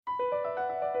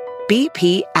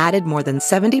BP added more than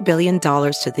 $70 billion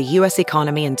to the U.S.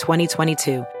 economy in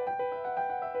 2022.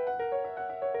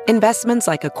 Investments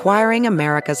like acquiring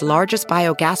America's largest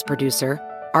biogas producer,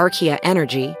 Archaea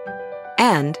Energy,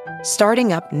 and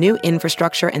starting up new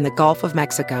infrastructure in the Gulf of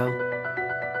Mexico.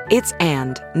 It's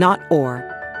and, not or.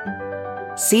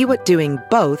 See what doing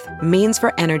both means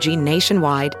for energy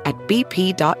nationwide at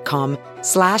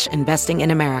bp.com/investing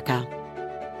in America.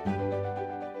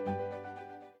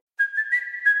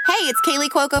 Hey, it's Kaylee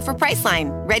Cuoco for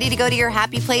Priceline. Ready to go to your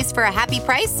happy place for a happy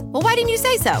price? Well, why didn't you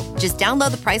say so? Just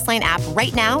download the Priceline app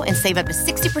right now and save up to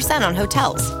 60% on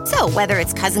hotels. So whether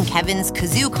it's Cousin Kevin's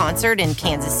Kazoo Concert in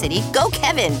Kansas City, go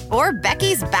Kevin, or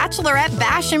Becky's Bachelorette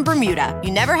Bash in Bermuda,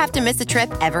 you never have to miss a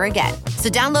trip ever again. So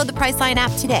download the Priceline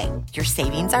app today. Your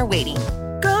savings are waiting.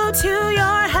 Go to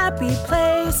your happy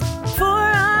place for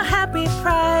a happy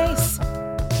price.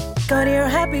 Go to your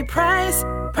happy price,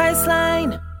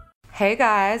 Priceline. Hey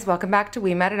guys, welcome back to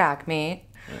We Met at Acme.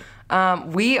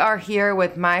 We are here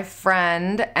with my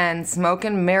friend and Smoke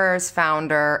and Mirrors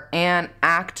founder and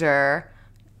actor,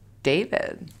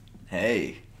 David.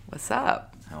 Hey. What's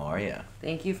up? How are you?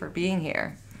 Thank you for being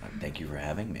here. Thank you for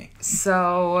having me.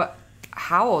 So,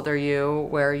 how old are you?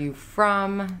 Where are you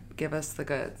from? Give us the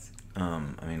goods.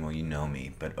 Well, you know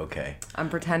me, but okay. I'm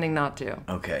pretending not to.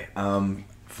 Okay,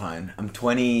 fine. I'm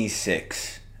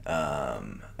 26.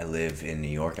 I live in New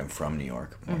York. I'm from New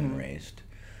York, born and raised.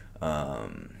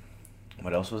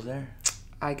 What else was there?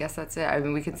 I guess that's it. I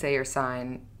mean, we can say your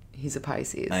sign. He's a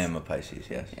Pisces. I am a Pisces,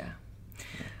 yes. Yeah.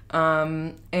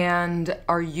 And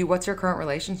what's your current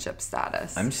relationship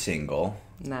status? I'm single.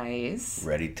 Nice.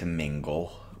 Ready to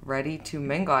mingle. Ready to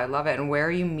mingle. I love it. And where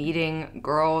are you meeting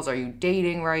girls? Are you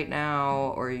dating right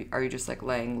now? Or are you just like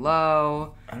laying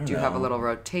low? Do you have a little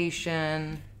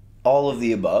rotation? All of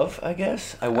the above, I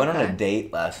guess. I went on a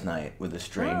date last night with a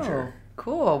stranger. Oh,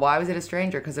 cool. Why was it a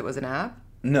stranger? Because it was an app?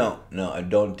 No, I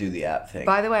don't do the app thing.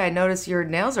 By the way, I noticed your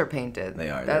nails are painted. They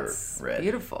are. That's they're red.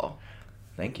 Beautiful.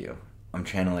 Thank you. I'm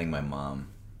channeling my mom.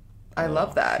 I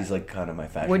love that. She's like kind of my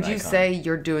fashion Would you icon. say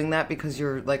you're doing that because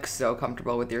you're like so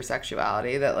comfortable with your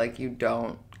sexuality that like you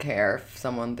don't care if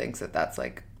someone thinks that that's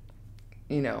like,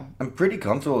 you know? I'm pretty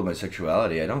comfortable with my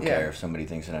sexuality. I don't care if somebody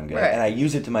thinks that I'm gay. Right. And I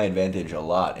use it to my advantage a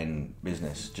lot in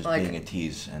business, just like, being a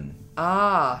tease. And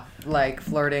like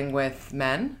flirting with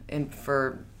men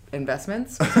for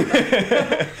investments?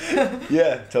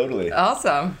 Yeah, totally.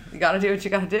 Awesome. You gotta do what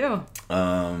you gotta do.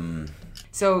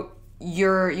 So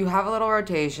you have a little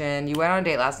rotation. You went on a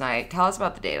date last night. Tell us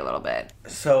about the date a little bit.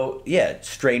 So, yeah,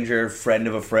 stranger, friend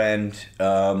of a friend.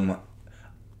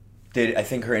 I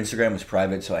think her Instagram was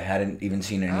private, so I hadn't even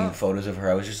seen any photos of her.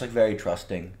 I was just like very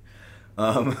trusting.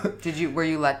 Were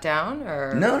you let down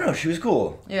or? No, she was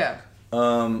cool. Yeah.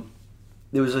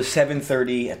 There was a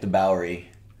 7:30 at the Bowery,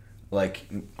 like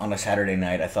on a Saturday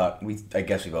night. I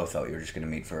guess we both thought we were just gonna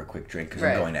meet for a quick drink because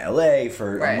I'm going to LA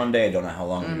on Monday. I don't know how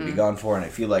long I'm gonna be gone for, and I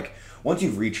feel like once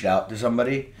you've reached out to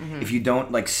somebody, if you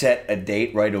don't like set a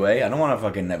date right away, I don't want to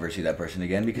fucking never see that person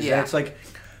again because then it's like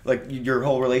your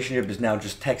whole relationship is now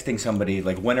just texting somebody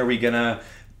like, when are we gonna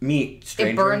meet,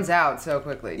 stranger? It burns out so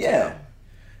quickly too. Yeah.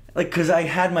 Like, because I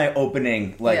had my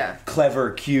opening,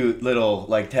 clever, cute little,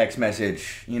 text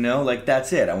message, you know? Like,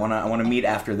 that's it. I want to meet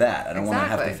after that. I don't want to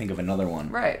have to think of another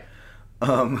one. Right.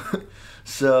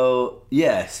 So,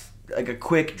 yes, like a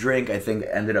quick drink, I think,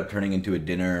 ended up turning into a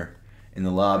dinner in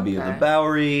the lobby of the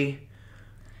Bowery.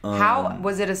 How,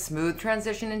 was it a smooth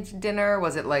transition into dinner?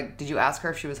 Was it did you ask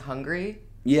her if she was hungry?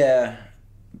 Yeah.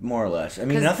 More or less. I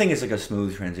mean, nothing is like a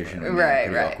smooth transition.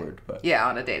 Right. Awkward, but. Yeah,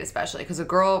 on a date especially. Because a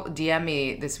girl DM'd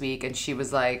me this week and she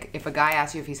was like, if a guy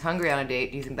asks you if he's hungry on a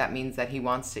date, do you think that means that he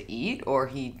wants to eat or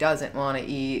he doesn't want to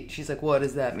eat? She's like, what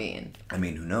does that mean? I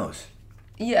mean, who knows?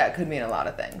 Yeah, it could mean a lot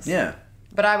of things. Yeah.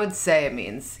 But I would say it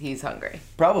means he's hungry.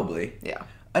 Probably. Yeah.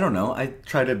 I don't know. I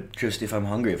try to just, if I'm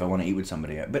hungry, if I want to eat with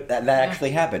somebody. But that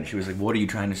actually happened. She was like, what are you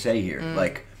trying to say here?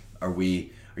 Like, are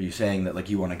you saying that,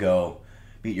 you want to go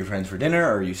meet your friends for dinner,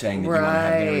 or are you saying that you want to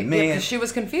have dinner with me? Yeah, because she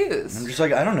was confused. I'm just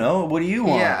like, I don't know. What do you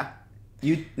want? Yeah.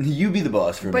 You be the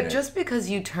boss for a minute. But just because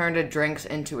you turned a drinks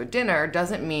into a dinner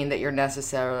doesn't mean that you're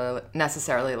necessarily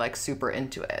super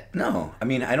into it. No. I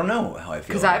mean, I don't know how I feel.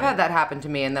 Because I've had that happen to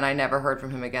me, and then I never heard from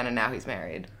him again, and now he's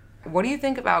married. What do you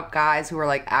think about guys who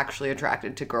are actually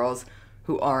attracted to girls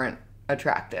who aren't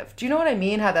attractive? Do you know what I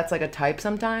mean? How that's a type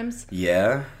sometimes?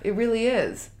 Yeah. It really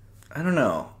is. I don't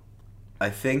know. I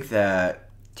think that...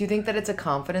 Do you think that it's a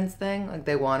confidence thing?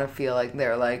 They want to feel like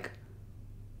they're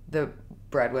the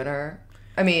breadwinner?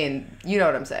 I mean, you know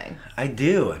what I'm saying. I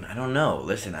do, and I don't know.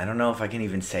 Listen, I don't know if I can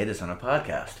even say this on a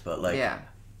podcast, but yeah.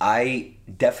 I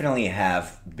definitely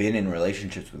have been in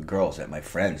relationships with girls that my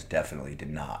friends definitely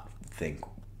did not think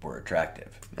were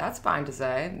attractive. That's fine to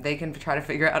say. They can try to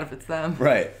figure out if it's them.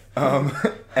 Right.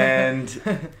 And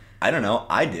I don't know.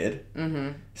 I did.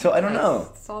 Mm-hmm. So I don't know.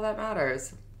 That's all that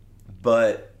matters.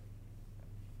 But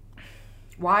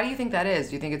why do you think that is?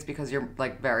 Do you think it's because you're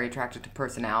like very attracted to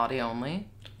personality only?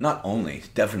 Not only.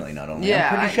 Definitely not only.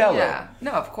 Yeah, I'm pretty shallow. Yeah.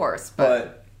 No, of course.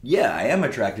 But yeah, I am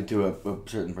attracted to a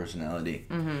certain personality.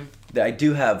 Mm-hmm. I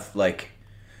do have, like,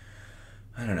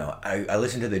 I don't know. I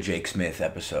listened to the Jake Smith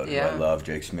episode. Yeah. I love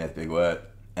Jake Smith, Big Wet.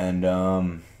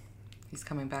 And he's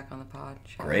coming back on the pod.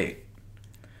 Great.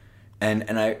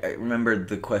 And I remembered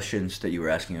the questions that you were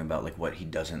asking about, like, what he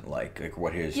doesn't like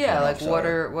what his what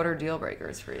are deal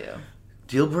breakers for you?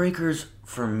 Deal breakers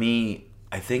for me,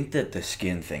 I think that the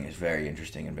skin thing is very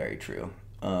interesting and very true.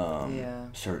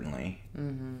 Certainly.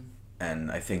 Mm-hmm.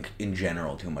 And I think in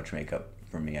general, too much makeup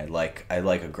for me. I like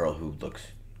a girl who looks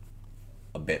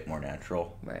a bit more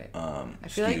natural. Right. I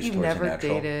feel like you've never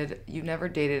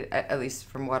dated, at least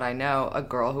from what I know, a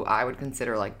girl who I would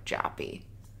consider like jappy.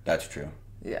 That's true.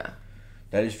 Yeah.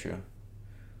 That is true.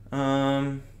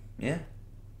 Yeah.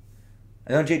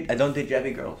 I don't date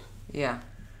jappy girls. Yeah.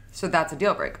 So that's a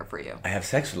deal breaker for you. I have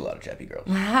sex with a lot of jappy girls.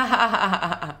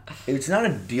 It's not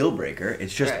a deal breaker.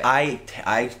 It's just right.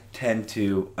 I tend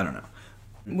to, I don't know.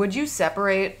 Would you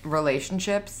separate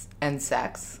relationships and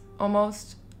sex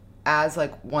almost as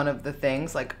like one of the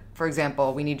things? Like, for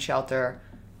example, we need shelter.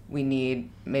 We need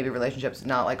maybe relationships,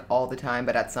 not like all the time,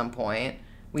 but at some point.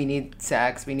 We need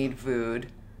sex. We need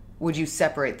food. Would you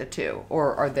separate the two,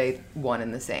 or are they one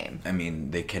and the same? I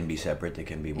mean, they can be separate. They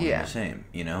can be one and the same.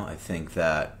 You know, I think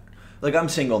that, like, I'm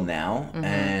single now, mm-hmm.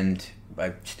 and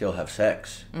I still have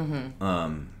sex.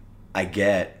 Mm-hmm.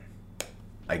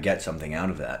 I get something out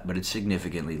of that, but it's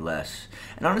significantly less.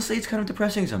 And honestly, it's kind of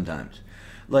depressing sometimes.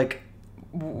 Like,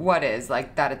 what is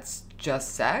like that? It's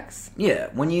just sex. Yeah.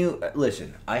 When you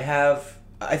listen, I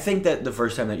think that the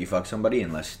first time that you fuck somebody,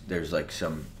 unless there's like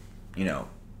some, you know,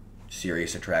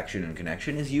 serious attraction and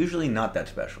connection, is usually not that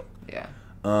special. Yeah.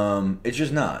 It's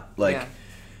just not. Like,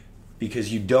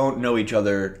 because you don't know each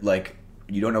other, like,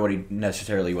 you don't know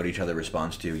necessarily what each other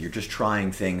responds to. You're just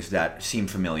trying things that seem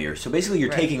familiar. So basically you're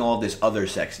taking all this other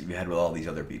sex that you had with all these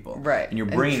other people. Right. And you're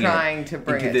bringing it into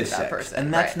this sex. Person.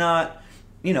 And that's not,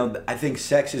 you know, I think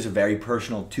sex is a very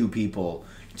personal two people.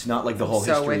 It's not like the whole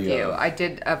history. So with you, I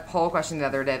did a poll question the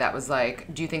other day that was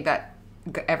like, do you think that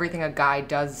everything a guy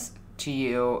does to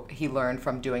you, he learned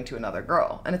from doing to another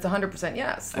girl? And it's 100%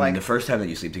 yes. I mean, the first time that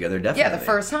you sleep together, definitely. Yeah, the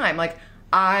first time. Like,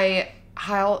 I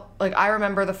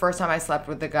remember the first time I slept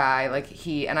with the guy, like,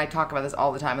 and I talk about this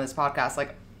all the time on this podcast,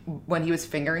 like, when he was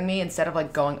fingering me, instead of,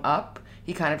 like, going up,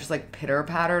 he kind of just, like,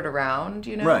 pitter-pattered around,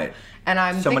 you know? Right. And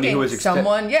I'm thinking who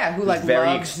like, very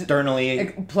loved externally...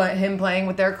 him playing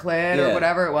with their clit or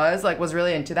whatever it was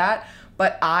really into that.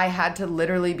 But I had to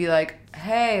literally be like,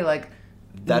 hey, like,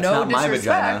 that's no not my disrespect.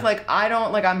 vagina. Like, I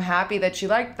don't, like, I'm happy that she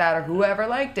liked that or whoever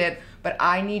liked it, but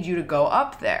I need you to go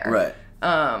up there. Right.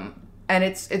 And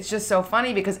it's just so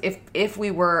funny because if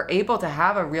we were able to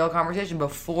have a real conversation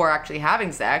before actually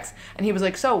having sex, and he was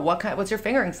like, so what's your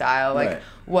fingering style? Like,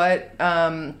 what,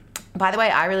 by the way,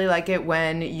 I really like it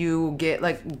when you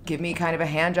give me kind of a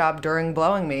hand job during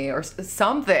blowing me or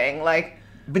something. Like,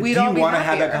 but do you want to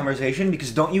have that conversation?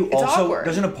 Because don't you awkward.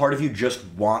 Doesn't a part of you just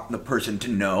want the person to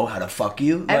know how to fuck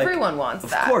you? Like, everyone wants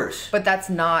that. Of course. But that's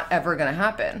not ever going to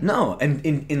happen. No,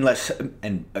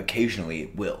 and occasionally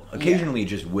it will. Occasionally it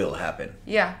just will happen.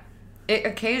 Yeah.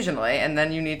 Occasionally, and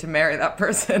then you need to marry that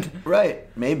person. Right.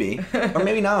 Maybe. Or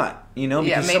maybe not. You know,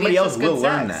 because somebody else will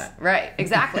learn that. Right.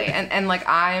 Exactly. and like,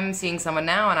 I'm seeing someone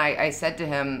now, and I said to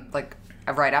him, like,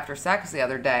 right after sex the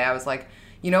other day, I was like,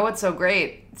 you know what's so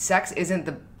great? Sex isn't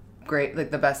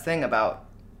the best thing about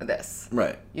this.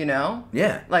 Right. You know?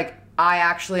 Yeah. Like, I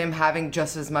actually am having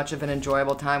just as much of an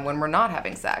enjoyable time when we're not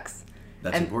having sex.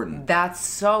 That's important. That's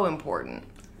so important.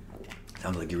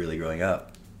 Sounds like you're really growing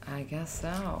up. I guess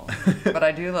so. But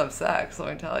I do love sex,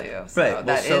 let me tell you. So right.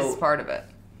 That is part of it.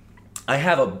 I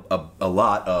have a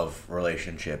lot of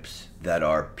relationships that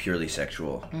are purely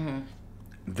sexual, mm-hmm.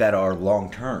 that are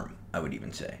long-term, I would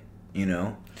even say. You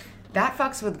know? That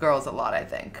fucks with girls a lot, I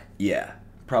think. Yeah,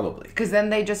 probably. Because then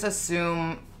they just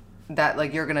assume that,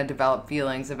 like, you're going to develop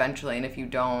feelings eventually, and if you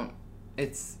don't,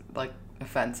 it's, like,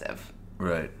 offensive.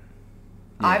 Right.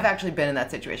 Yeah. I've actually been in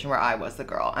that situation where I was the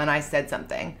girl, and I said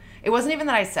something. It wasn't even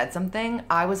that I said something.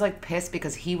 I was, like, pissed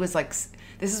because he was, like...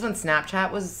 This is when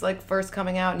Snapchat was, like, first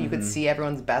coming out, and you could see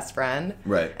everyone's best friend.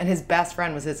 Right. And his best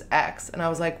friend was his ex. And I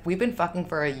was like, we've been fucking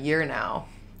for a year now.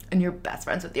 and you're best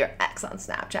friends with your ex on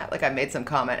Snapchat. Like, I made some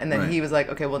comment, and then he was like,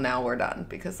 okay, well, now we're done.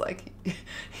 Because, like,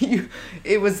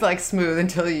 it was, like, smooth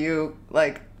until you,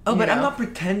 like, oh, but I'm not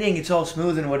pretending it's all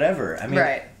smooth and whatever. I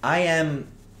mean, I am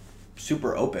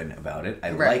super open about it.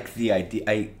 I like the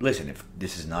idea. Listen, if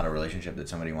this is not a relationship that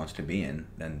somebody wants to be in,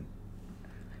 then...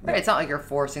 Right, it's not like you're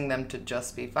forcing them to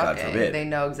just be fucking. God forbid. They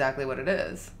know exactly what it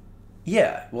is.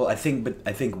 Yeah, well, I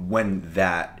think when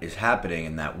that is happening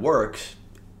and that works,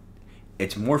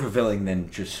 it's more fulfilling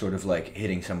than just sort of like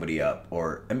hitting somebody up,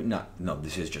 or I mean,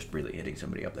 this is just really hitting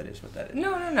somebody up. That is what that is.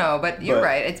 No, but you're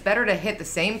right. It's better to hit the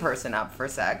same person up for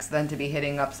sex than to be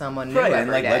hitting up someone new every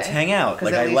and like day. Let's hang out.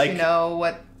 Because like at least you know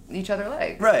what each other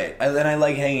likes. Right, and then I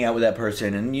like hanging out with that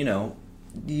person, and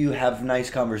you have nice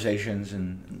conversations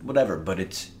and whatever. But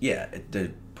it's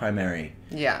the primary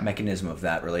mechanism of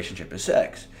that relationship is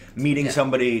sex. Meeting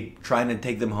somebody, trying to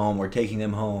take them home, or taking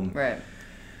them home. Right.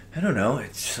 I don't know.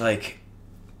 It's like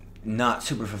not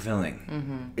super fulfilling.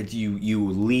 Mm-hmm. It's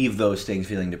you leave those things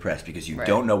feeling depressed because you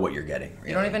don't know what you're getting. Really.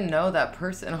 You don't even know that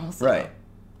person also. Right.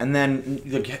 And then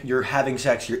you're having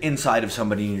sex, you're inside of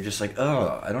somebody, and you're just like,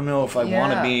 oh, I don't know if I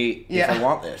want to be, if I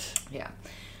want this. Yeah.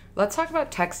 Let's talk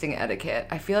about texting etiquette.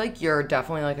 I feel like you're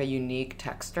definitely like a unique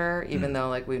texter, even though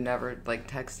like we've never like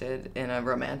texted in a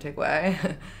romantic way.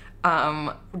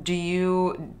 Do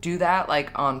you do that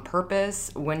like on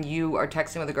purpose when you are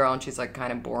texting with a girl and she's like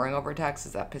kind of boring over text?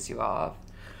 Does that piss you off?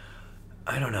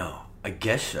 I don't know. I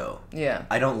guess so. Yeah.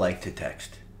 I don't like to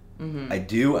text. Mm-hmm. I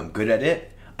do. I'm good at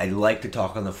it. I like to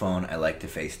talk on the phone. I like to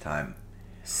FaceTime.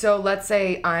 So let's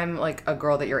say I'm like a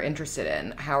girl that you're interested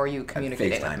in. How are you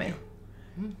communicating with me?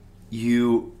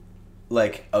 You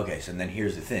like, okay, so then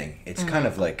here's the thing. It's kind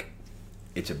of like,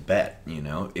 it's a bet,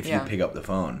 if you pick up the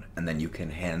phone and then you can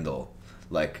handle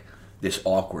like this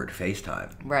awkward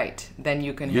FaceTime. Right. Then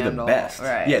you can You're handle. the best.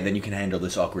 Right. Yeah, then you can handle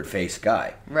this awkward face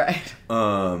guy. Right.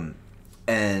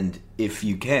 And if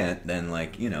you can't, then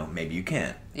like, maybe you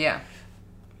can't. Yeah.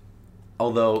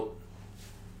 Although,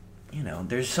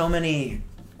 there's so many...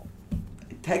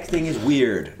 Texting is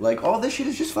weird. Like, all this shit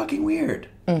is just fucking weird.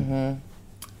 Mm-hmm.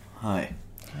 Hi.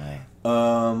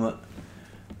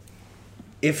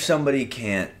 If somebody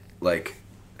can't, like,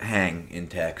 hang in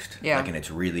text, like, and it's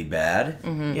really bad,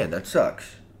 that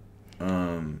sucks.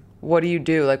 What do you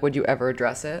do? Like, would you ever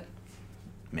address it?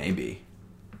 Maybe,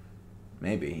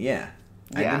 yeah.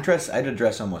 I'd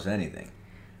address almost anything.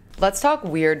 Let's talk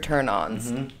weird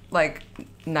turn-ons. Mm-hmm. Like,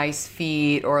 nice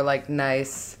feet or, like,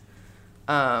 nice,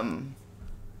 neck.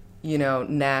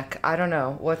 I don't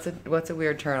know. What's a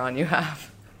weird turn-on you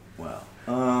have? Well,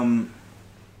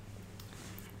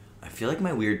 I feel like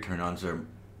my weird turn-ons are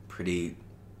pretty,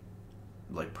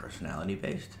 like,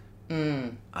 personality-based.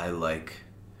 I like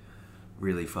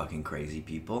really fucking crazy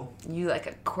people. You like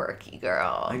a quirky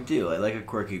girl. I do. I like a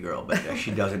quirky girl, but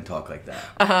she doesn't talk like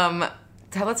that.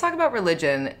 Let's talk about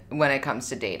religion when it comes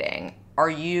to dating. Are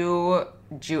you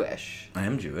Jewish? I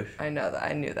am Jewish. I know that.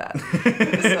 I knew that.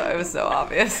 It was so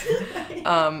obvious.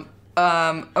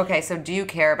 Okay, so do you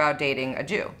care about dating a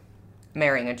Jew?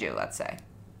 Marrying a Jew, let's say.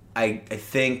 I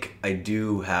think I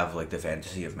do have, like, the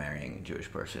fantasy of marrying a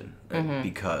Jewish person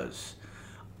because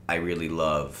I really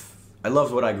love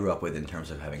what I grew up with in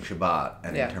terms of having Shabbat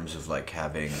and in terms of, like,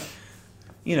 having,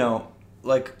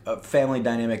 like, a family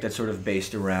dynamic that's sort of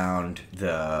based around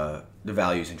the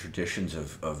values and traditions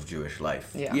of Jewish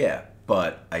life. Yeah.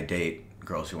 But I date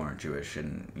girls who aren't Jewish,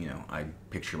 and, I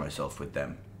picture myself with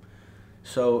them.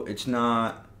 So it's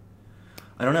not,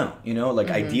 I don't know,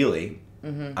 like, ideally,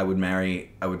 I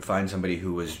would find somebody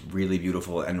who was really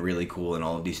beautiful and really cool and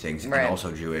all of these things, and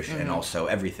also Jewish and also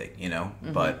everything,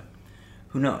 But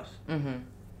who knows?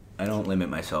 I don't limit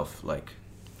myself, like...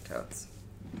 Totes.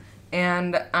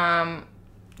 And,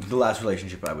 the last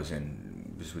relationship I was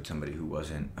in was with somebody who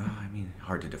wasn't,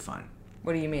 hard to define.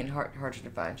 What do you mean, hard to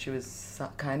define? She was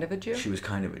kind of a Jew? She was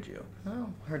kind of a Jew. Oh,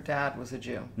 her dad was a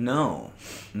Jew. No,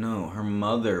 her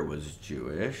mother was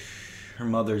Jewish. Her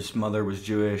mother's mother was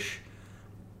Jewish,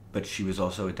 but she was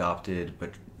also adopted,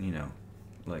 but,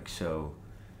 so,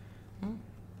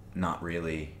 not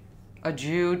really. A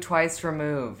Jew twice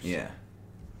removed. Yeah.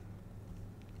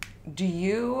 Do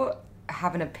you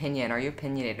have an opinion? Are you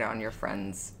opinionated on your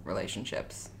friends'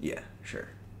 relationships? Yeah, sure.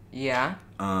 Yeah?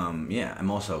 Yeah, I'm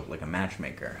also, like, a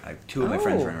matchmaker. Two of my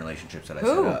friends are in relationships that I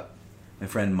set up. My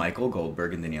friend Michael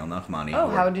Goldberg and Danielle Nachmani. Oh,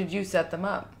 how did you set them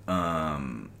up?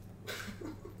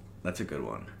 That's a good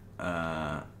one.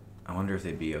 I wonder if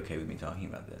they'd be okay with me talking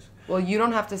about this. Well, you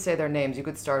don't have to say their names. You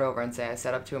could start over and say, I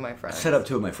set up two of my friends. Set up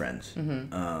two of my friends.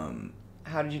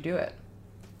 How did you do it?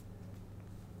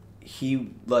 He,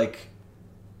 like,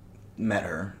 met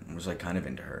her and was like kind of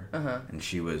into her, and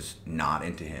she was not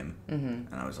into him, and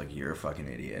I was like, "You're a fucking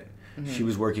idiot." She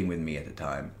was working with me at the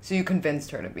time. So you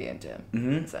convinced her to be into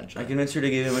him, essentially. I convinced her to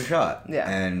give him a shot. Yeah.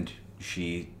 And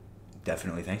she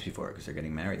definitely thanks me for it because they're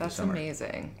getting married this summer. That's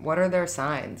amazing. What are their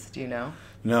signs? Do you know?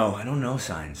 No, I don't know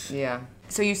signs. Yeah.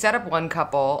 So you set up one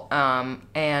couple, and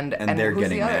they're who's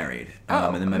getting the other? married. Oh,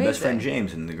 and then my amazing. best friend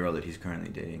James and the girl that he's currently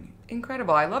dating.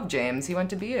 Incredible. I love James. He went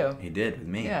to BU. He did with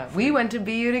me. Yeah. We went to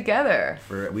BU together.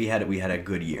 We had a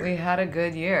good year. We had a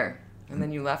good year. And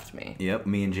then you left me. Yep.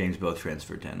 Me and James both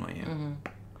transferred to NYU.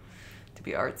 To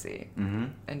be artsy.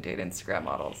 And date Instagram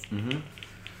models.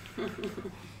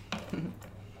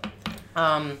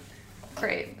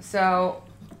 Great. So,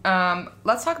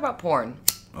 let's talk about porn.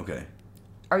 Okay.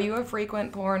 Are you a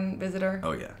frequent porn visitor?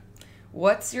 Oh yeah.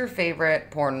 What's your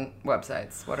favorite porn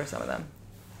websites? What are some of them?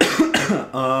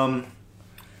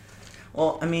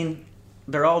 Well, I mean,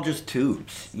 they're all just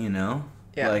tubes, you know?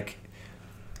 Yeah. Like,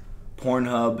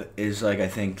 Pornhub is, like, I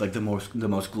think, like, the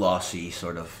most glossy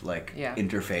sort of, like,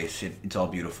 interface. It's all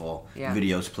beautiful. Yeah.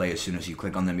 Videos play as soon as you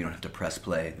click on them. You don't have to press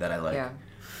play. That I like. Yeah.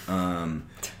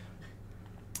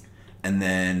 And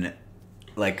then,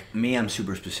 like, me, I'm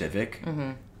super specific.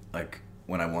 Like,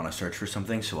 when I want to search for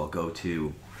something, so I'll go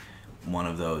to one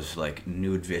of those, like,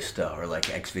 Nude Vista or,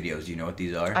 like, X videos. Do you know what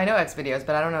these are? I know X videos,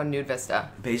 but I don't know Nude Vista.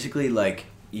 Basically, like,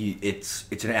 it's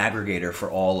an aggregator for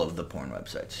all of the porn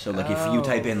websites. So, like, if you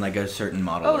type in, like, a certain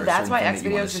model or that's certain why thing X that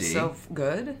you want videos to is see, so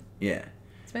good? yeah.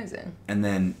 It's amazing. And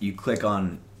then you click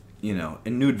on, you know,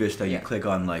 in Nude Vista, you click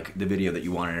on, like, the video that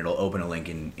you want, and it'll open a link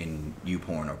in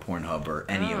YouPorn or Pornhub or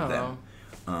any of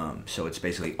them. So it's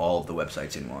basically all of the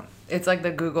websites in one. It's like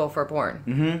the Google for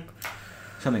porn.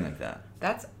 Something like that.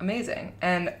 That's amazing.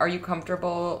 And are you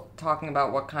comfortable talking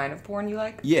about what kind of porn you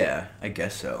like? Yeah, I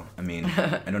guess so. I mean,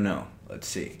 I don't know. Let's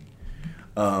see.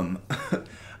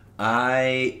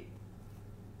 I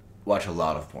watch a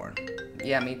lot of porn.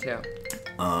 Yeah, me too.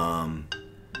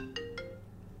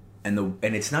 And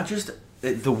it's not just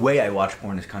the way I watch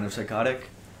porn is kind of psychotic,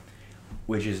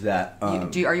 which is that are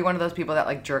you one of those people that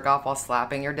like jerk off while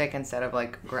slapping your dick instead of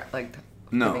like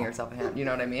No. giving yourself a hand? You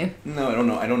know what I mean? No, I don't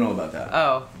know. I don't know about that.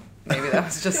 Oh, maybe that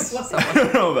was just I someone.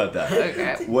 don't know about that.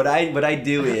 Okay. What I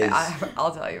do is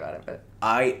I'll tell you about it, but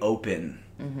I open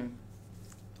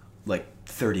like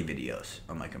 30 videos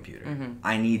on my computer.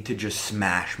 I need to just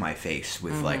smash my face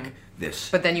with like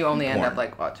this. But then you only end porn. up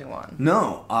like watching one.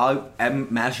 No, I'm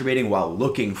masturbating while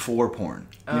looking for porn.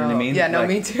 You know what I mean? Yeah, no, Like,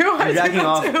 me too. I'm jacking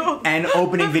off too. and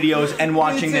opening videos and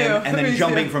watching them and then Me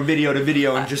jumping too. from video to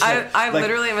video and just I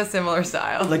literally have a similar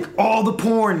style. like all the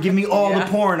porn. Give me all the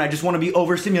porn. I just want to be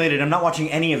overstimulated. I'm not watching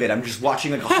any of it. I'm just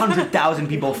watching like 100,000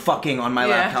 people fucking on my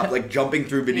laptop, like jumping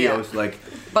through videos, like.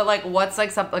 But like, what's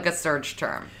like a search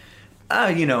term?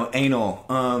 You know, anal.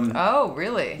 Oh,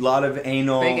 really? A lot of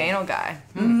anal. Big anal guy.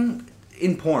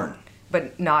 In porn.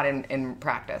 But not in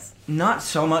practice. Not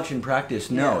so much in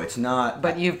practice. No, it's not.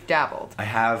 But you've dabbled. I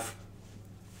have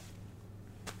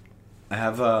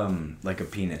like a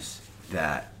penis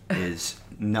that is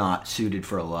not suited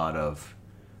for a lot of.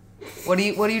 What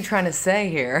are you trying to say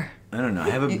here? I don't know. I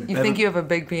have a. You think you have a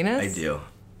big penis? I do.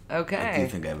 Okay. I do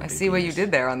think I have a big see what you penis.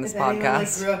 did there on this If anyone like,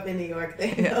 podcast. grew up in New York,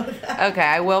 they know that. Okay,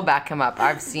 I will back him up.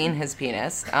 I've seen his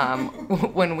penis.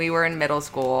 When we were in middle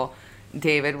school,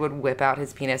 David would whip out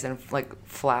his penis and like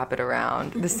flap it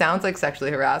around. This sounds like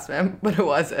sexually harassment, but it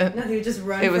wasn't. No, he would just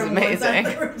run It was from one side amazing.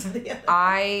 of the room to the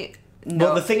other.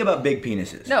 Well, the thing about big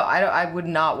penises. No, I would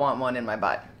not want one in my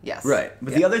butt. Yes. Right.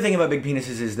 But the other thing about big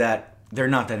penises is that they're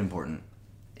not that important.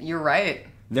 You're right.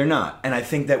 They're not. And I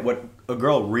think that what a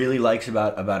girl really likes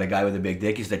about a guy with a big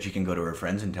dick is that she can go to her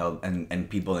friends and tell and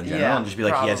people in general and just be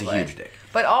like, he has a huge dick.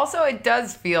 But also, it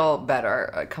does feel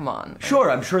better. Come on.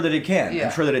 Sure, I'm sure that it can. Yeah.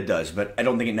 I'm sure that it does, but I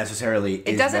don't think it necessarily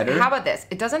is doesn't. better. How about this?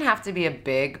 It doesn't have to be a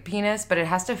big penis, but it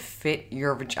has to fit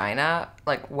your vagina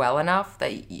like well enough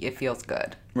that it feels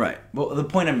good. Right. Well, the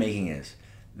point I'm making is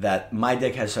that my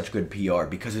dick has such good PR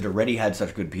because it already had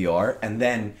such good PR, and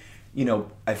then. You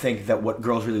know, I think that what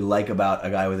girls really like about a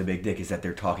guy with a big dick is that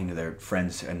they're talking to their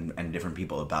friends and different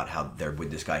people about how they're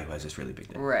with this guy who has this really big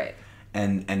dick. Right.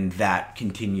 And that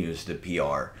continues the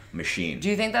PR machine. Do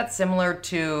you think that's similar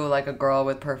to like a girl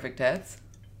with perfect tits?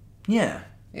 Yeah.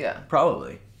 Yeah.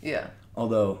 Probably. Yeah.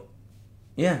 Although,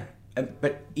 yeah.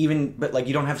 But like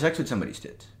you don't have sex with somebody's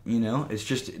tits. You know? It's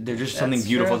just, they're just something That's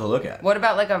beautiful true. to look at. What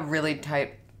about like a really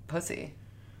tight pussy?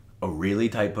 A really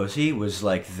tight pussy was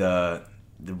like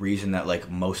the reason that like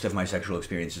most of my sexual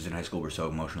experiences in high school were so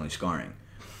emotionally scarring.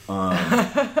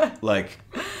 Like,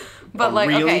 But like,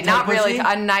 really okay, tight not pussy? really.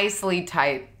 A nicely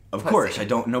tight Of pussy. course, I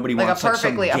don't. Nobody Like wants a like some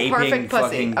perfectly- a gaping perfect pussy.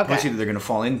 fucking Okay. pussy that they're gonna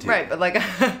fall into. Right, but like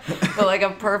a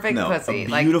perfect No, pussy. a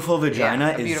beautiful like, vagina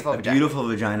yeah, is beautiful a vagina. beautiful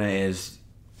vagina is.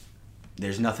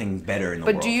 There's nothing better in the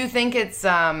But world. do you think it's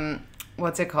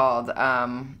what's it called?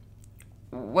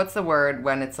 What's the word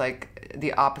when it's like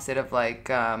the opposite of like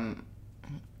when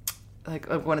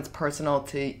it's personal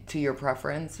to your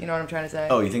preference? You know what I'm trying to say?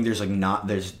 Oh, you think there's like not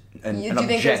there's an do you objective?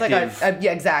 think there's like a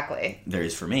yeah, exactly. There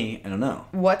is for me. I don't know.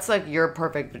 What's like your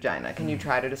perfect vagina? Can you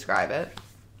try to describe it?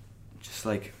 Just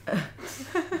like,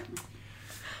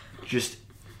 just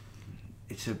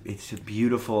it's a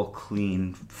beautiful,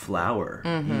 clean flower.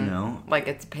 You know, Like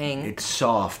it's pink. it's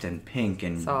soft and pink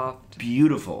and Soft.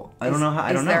 beautiful. I don't know how.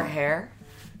 I don't know. Is there hair?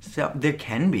 So there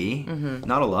can be,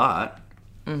 not a lot.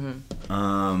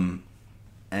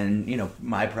 And you know,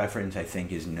 my preference, I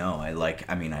think, is no.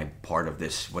 I part of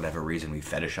this, whatever reason, we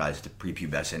fetishize the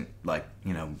prepubescent, like,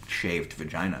 you know, shaved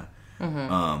vagina,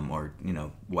 or you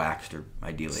know, waxed, or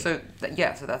ideally. So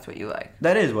so that's what you like.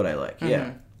 That is what I like,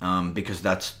 yeah. Because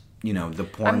that's, you know, the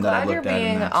porn I'm that I've glad you're looked at. and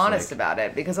being that's, honest like, about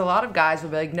it, because a lot of guys will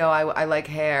be like, no, I like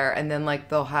hair, and then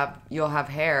like you'll have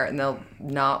hair and they'll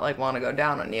not like want to go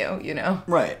down on you, you know?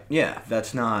 Right. Yeah.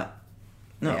 That's not.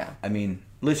 No. Yeah. I mean,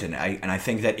 listen. I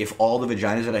think that if all the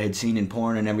vaginas that I had seen in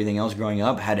porn and everything else growing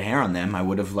up had hair on them, I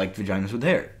would have liked vaginas with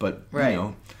hair. But Right. you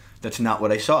know, that's not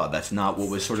what I saw. That's not what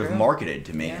was sort of true. marketed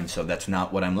to me, Yeah. and so that's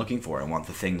not what I'm looking for. I want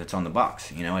the thing that's on the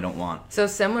box. You know, I don't want. So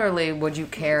similarly, would you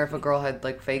care if a girl had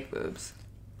like fake boobs?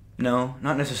 No,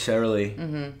 not necessarily.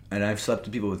 And I've slept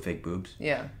with people with fake boobs,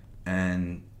 Yeah.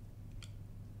 and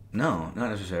no, not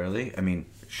necessarily. I mean,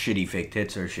 shitty fake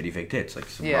tits are shitty fake tits, like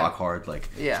some Yeah. rock hard, like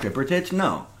Yeah. stripper tits.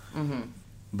 No,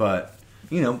 but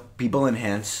you know, people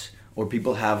enhance, or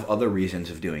people have other reasons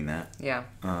of doing that. Yeah.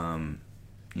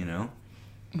 You know,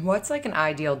 What's like an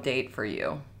ideal date for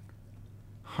you?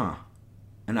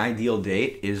 an ideal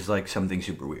date is like something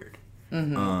super weird.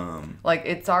 Like,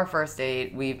 it's our first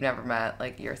date. We've never met.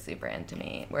 Like, you're super into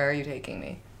me. Where are you taking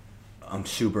me? I'm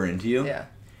super into you. Yeah.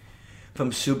 If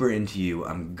I'm super into you,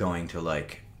 I'm going to,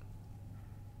 like,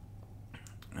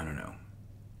 I don't know,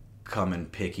 come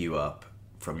and pick you up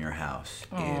from your house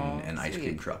in an ice cream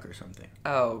sweet. truck or something.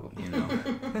 Oh, You know.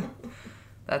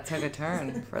 that took a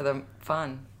turn for the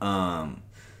fun.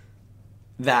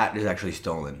 That is actually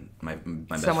stolen. My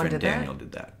best Someone friend did that? Daniel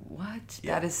did that. What?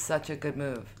 Yeah. That is such a good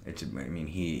move. I mean,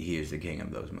 he is the king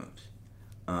of those moves.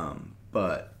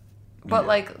 But But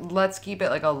like, let's keep it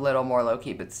like a little more low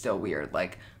key, but still weird.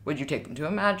 Like, would you take them to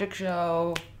a magic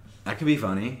show? that could be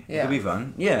funny. It Yeah. could be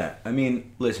fun. Yeah. I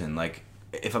mean, listen, like,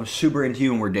 if I'm super into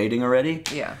you and we're dating already,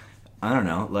 Yeah. I don't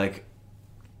know, like,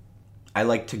 I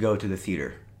like to go to the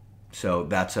theater. So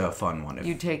that's a fun one.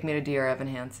 You'd take me to Dear Evan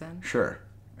Hansen? Sure.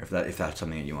 If that's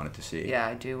something that you wanted to see. Yeah,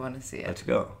 I do want to see it. Let's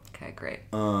go. Okay, great.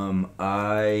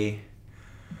 I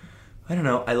don't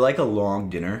know. I like a long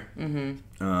dinner.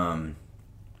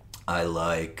 I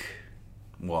like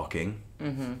walking.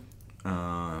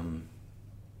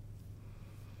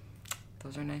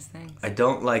 Those are nice things. I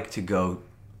don't like to go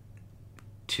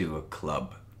to a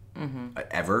club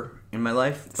ever in my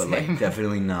life, but Same. like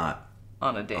definitely not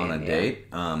On a date. on a yeah. date.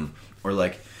 Or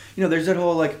like, you know, there's that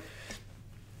whole like,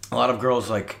 a lot of girls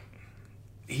like.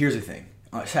 Here's the thing: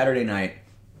 Saturday night,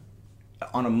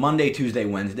 on a Monday, Tuesday,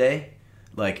 Wednesday,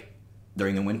 like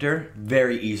during the winter,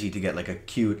 very easy to get like a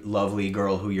cute, lovely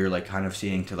girl who you're like kind of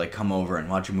seeing to like come over and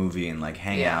watch a movie and like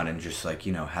hang Yeah. out and just like,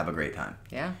 you know, have a great time.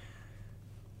 Yeah.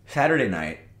 Saturday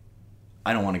night,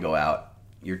 I don't want to go out.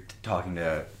 You're talking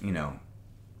to, you know,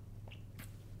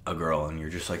 a girl and you're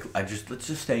just like, let's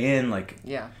just stay in, like,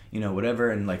 Yeah. you know,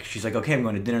 whatever. And like, she's like, okay, I'm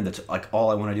going to dinner. That's like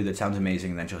all I want to do. That sounds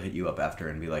amazing. And then she'll hit you up after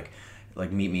and be like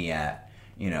meet me at,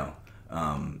 you know,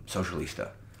 Socialista.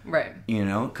 Right. You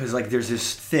know, because like there's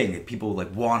this thing that people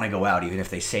like want to go out even if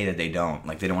they say that they don't.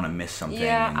 Like they don't want to miss something.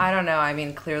 Yeah, and- I don't know. I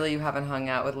mean, clearly you haven't hung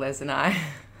out with Liz and I.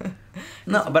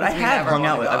 No, but I we have never hung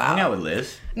wanna out with. go I've hung out. out with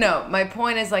Liz. No, my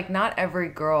point is like not every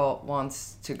girl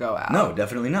wants to go out. No,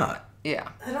 definitely not. Yeah.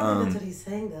 I don't think that's what he's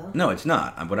saying though. No, it's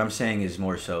not. What I'm saying is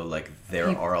more so like there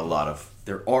are a lot of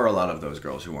those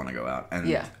girls who want to go out, and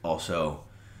Yeah. also,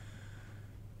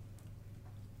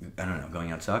 I don't know,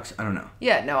 going out sucks. I don't know.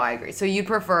 Yeah, no, I agree. So you'd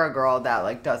prefer a girl that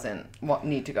like doesn't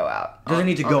need to go out. Doesn't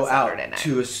need to on go a out Saturday night.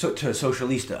 to a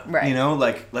socialista. Right. You know,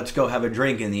 like let's go have a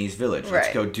drink in the East Village. Let's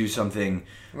Right. go do something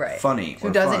right. funny. Who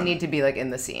or doesn't fun. need to be like in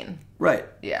the scene. Right.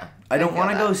 Yeah. I don't feel want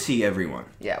to that. go see everyone.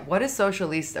 Yeah. What is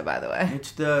Socialista, by the way?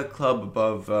 It's the club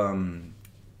above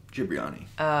Gibriani.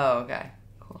 Oh, okay.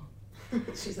 Cool.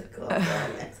 She's like, cool.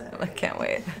 Next I can't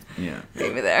wait. Yeah.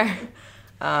 Meet me there.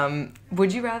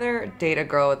 Would you rather date a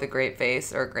girl with a great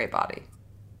face or a great body?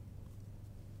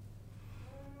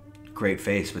 great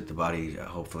face, but the body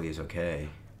hopefully is okay.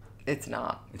 It's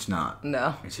not. It's not.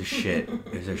 No. It's a shit.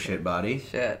 It's a shit body.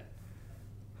 Shit.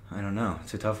 I don't know.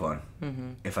 It's a tough one.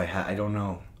 Mm-hmm. If I don't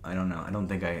know. I don't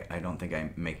think I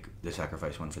make the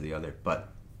sacrifice one for the other. But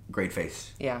great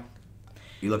face. Yeah.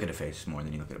 You look at a face more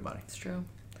than you look at a body. It's true.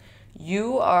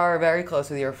 You are very close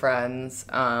with your friends.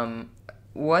 Do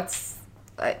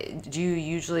you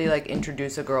usually like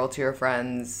introduce a girl to your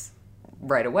friends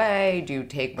right away? Do you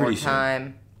take more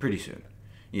time? Pretty soon.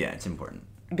 Yeah, it's important.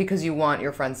 Because you want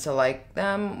your friends to like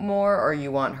them more, or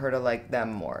you want her to like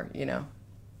them more, you know?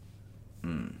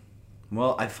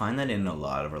 Well, I find that in a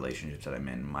lot of relationships that I'm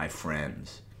in, my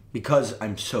friends, because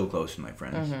I'm so close to my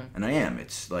friends, and I am,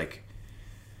 it's like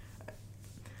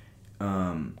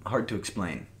hard to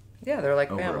explain. Yeah, they're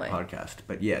like over family. a podcast.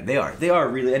 But yeah, they are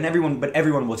really, and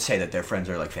everyone will say that their friends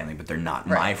are like family, but they're not.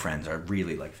 Right. My friends are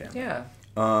really like family. Yeah.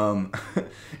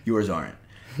 Yours aren't.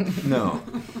 No.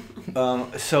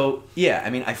 So yeah, I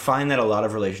mean, I find that a lot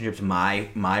of relationships, my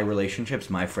relationships,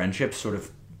 my friendships, sort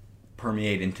of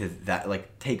permeate into that,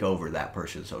 like take over that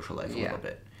person's social life a little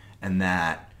bit, and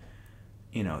that,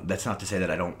 you know, that's not to say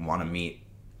that I don't want to meet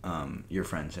your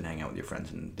friends and hang out with your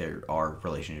friends, and there are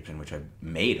relationships in which I've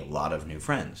made a lot of new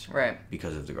friends, right,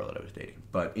 because of the girl that I was dating.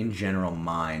 But in general,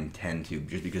 mine tend to,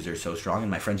 just because they're so strong and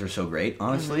my friends are so great,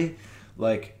 honestly,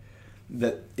 like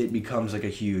that it becomes like a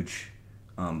huge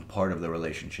part of the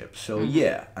relationship. So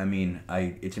yeah, I mean,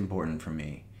 it's important for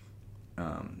me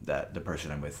that the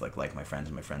person I'm with like my friends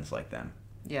and my friends like them.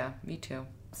 Yeah, me too.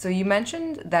 So you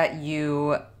mentioned that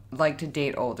you like to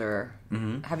date older.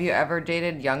 Mm-hmm. Have you ever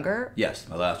dated younger? Yes,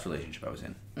 my last relationship I was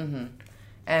in. Mm-hmm.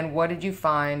 And what did you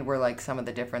find were like some of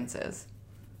the differences?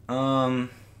 Or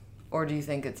do you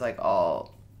think it's like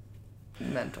all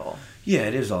mental? Yeah,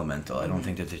 it is all mental. I don't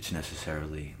think that it's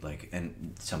necessarily like,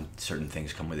 and some certain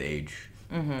things come with age.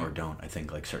 Or don't. I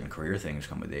think like certain career things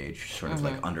come with age, sort of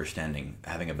like understanding,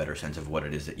 having a better sense of what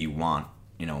it is that you want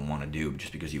to do,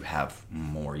 just because you have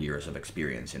more years of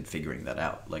experience in figuring that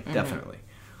out. Like definitely.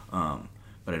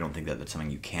 But I don't think that that's something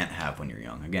you can't have when you're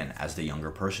young. Again, as the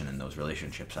younger person in those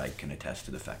relationships, I can attest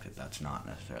to the fact that that's not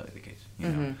necessarily the case. You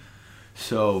know?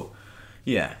 So,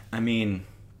 yeah, I mean,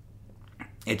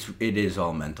 it is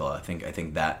all mental. I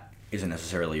think that isn't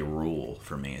necessarily a rule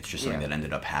for me. It's just something that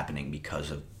ended up happening because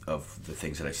of the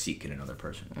things that I seek in another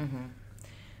person.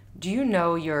 Do you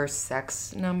know your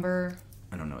sex number?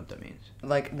 I don't know what that means.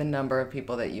 Like the number of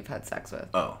people that you've had sex with.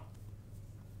 Oh,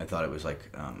 I thought it was like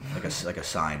a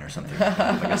sign or something,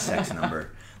 like a sex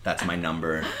number. That's my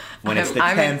number. When it's the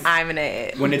 10th, I'm an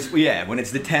 8. When it's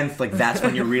the 10th, like that's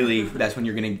when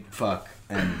you're gonna fuck,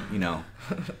 and you know,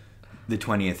 the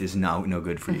 20th is no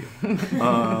good for you.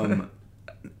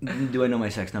 Do I know my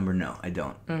sex number? No, I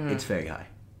don't. It's very high.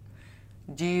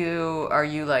 Are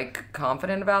you like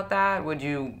confident about that? Would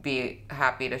you be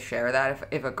happy to share that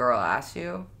if a girl asked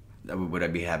you? Would I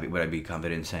be happy? Would I be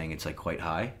confident in saying it's like quite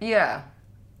high? Yeah.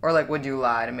 Or like, would you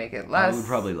lie to make it less? I would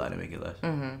probably lie to make it less.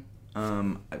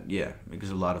 Yeah,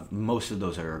 because most of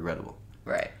those are regrettable.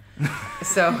 Right.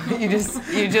 So you just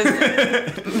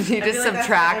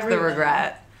subtract the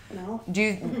regret. No.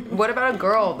 What about a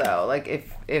girl though? Like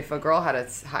if a girl had a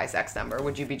high sex number,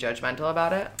 would you be judgmental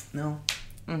about it? No.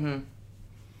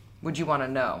 Would you want to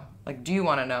know? Like, do you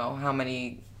want to know how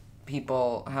many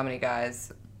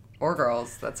guys or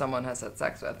girls that someone has had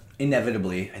sex with?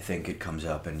 Inevitably, I think it comes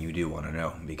up, and you do want to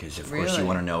know, because of course you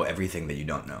want to know everything that you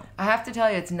don't know. I have to tell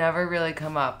you, it's never really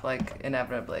come up, like,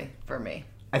 inevitably for me.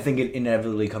 I think it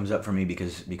inevitably comes up for me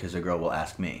because a girl will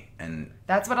ask me, and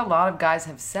that's what a lot of guys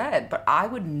have said. But I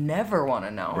would never want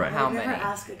to know how many. Never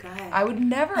ask a guy. I would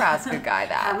never ask a guy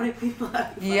that. How many people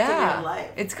have you fucked in your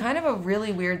life? It's kind of a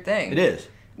really weird thing. It is.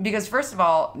 Because first of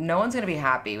all, no one's going to be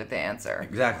happy with the answer.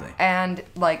 Exactly. And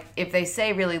like, if they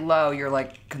say really low, you're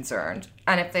like concerned,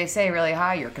 and if they say really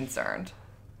high, you're concerned.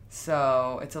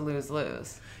 So it's a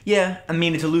lose-lose. Yeah, I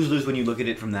mean, it's a lose-lose when you look at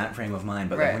it from that frame of mind,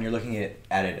 but like when you're looking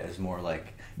at it as more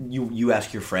like, you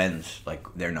ask your friends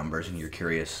like their numbers, and you're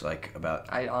curious like about.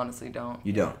 I honestly don't.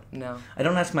 You don't? No. I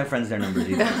don't ask my friends their numbers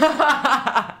either.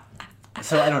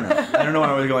 So I don't know. I don't know where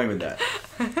I was going with that.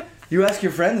 You ask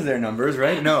your friends their numbers,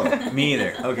 right? No, me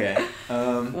either. Okay.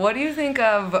 What do you think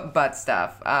of butt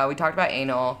stuff? We talked about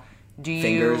anal.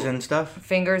 Fingers and stuff?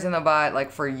 Fingers in the butt,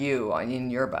 like for you, in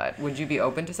your butt. Would you be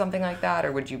open to something like that,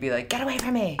 or would you be like, get away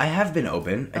from me? I have been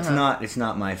open. It's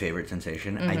not my favorite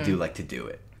sensation. I do like to do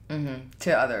it.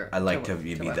 To other. I like to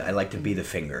be the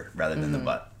finger rather than the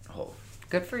butt hole.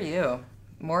 Good for you.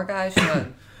 More guys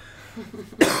should.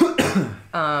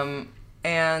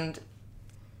 And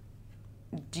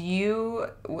do you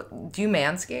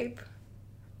manscape?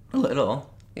 A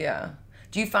little. Yeah.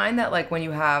 Do you find that like when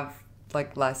you have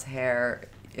like less hair,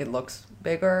 it looks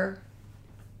bigger?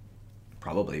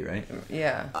 Probably, right?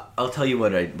 Yeah. I'll tell you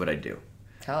what I do.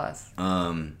 Tell us.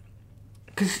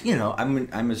 Because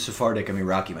I'm a Sephardic. I'm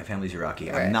Iraqi. My family's Iraqi.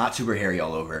 Right. I'm not super hairy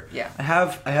all over. Yeah. I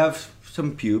have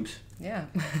some pubes. Yeah.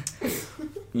 Let's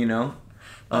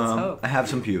hope. I have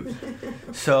some pubes.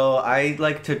 So I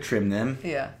like to trim them.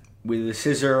 Yeah. With a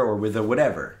scissor or with a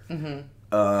whatever.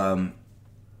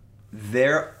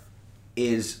 There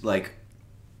is like,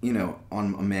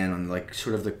 on a man on like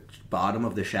sort of the bottom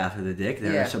of the shaft of the dick,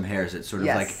 there are some hairs that sort of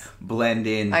like blend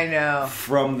in. I know.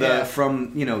 From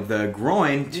the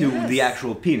groin to the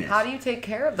actual penis. How do you take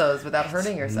care of those without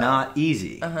hurting yourself? Not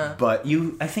easy. But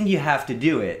I think you have to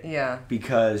do it. Yeah.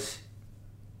 Because,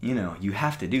 you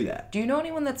have to do that. Do you know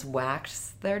anyone that's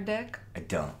waxed their dick? I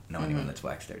don't know anyone that's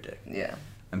waxed their dick. Yeah.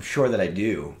 I'm sure that I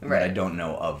do, but I don't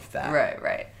know of that.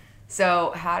 Right.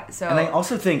 So and I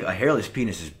also think a hairless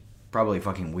penis is probably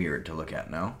fucking weird to look at,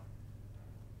 no?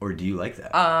 Or do you like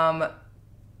that?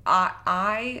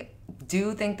 I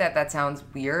do think that sounds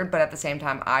weird, but at the same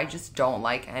time, I just don't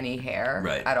like any hair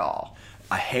at all.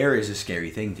 A hair is a scary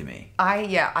thing to me. I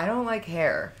don't like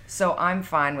hair, so I'm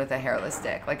fine with a hairless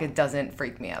dick. Like, it doesn't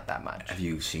freak me out that much. Have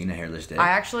you seen a hairless dick?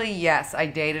 Yes, I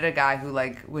dated a guy who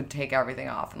like would take everything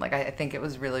off, and like I think it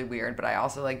was really weird, but I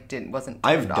also like wasn't.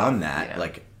 I've done that,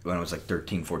 like when I was like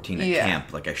 13, 14 at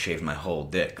camp. Like I shaved my whole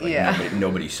dick. Like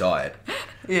nobody saw it.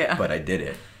 Yeah. But I did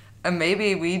it. And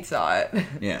maybe weed saw it.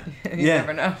 Yeah. You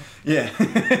never know. Yeah.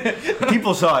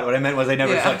 People saw it. What I meant was I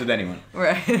never slept with anyone.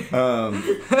 Right.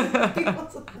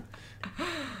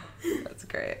 That's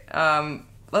great.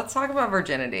 Let's talk about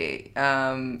virginity.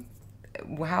 How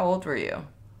old were you?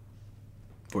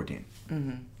 14.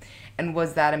 Mm-hmm. And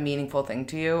was that a meaningful thing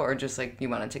to you, or just like you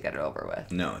wanted to get it over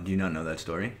with? No. Do you not know that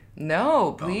story?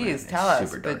 No, please tell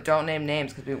us. Dark. But don't name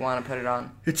names because we want to put it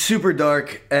on. It's super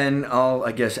dark, and I'll,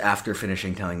 I guess, after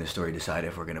finishing telling the story, decide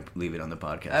if we're going to leave it on the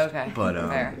podcast. Okay. But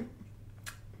fair.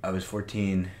 I was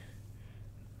 14.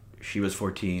 She was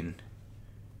 14.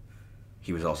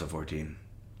 He was also 14.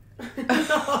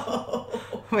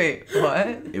 Wait, what?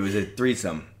 It was a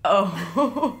threesome.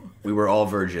 Oh. We were all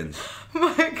virgins.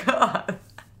 My God.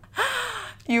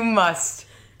 You must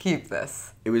keep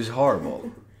this. It was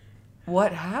horrible.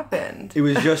 What happened? It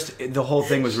was just, the whole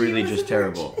thing was really just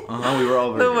terrible. We were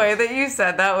all virgins. The way that you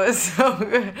said that was so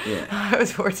good. Yeah. I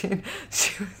was 14.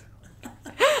 She was...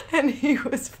 And he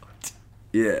was 14.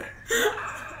 Yeah.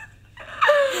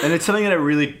 And it's something that I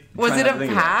really... Was it a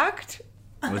pact?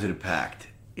 Was it a pact?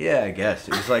 Yeah, I guess.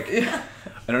 It was like... I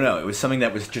don't know. It was something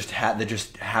that was just that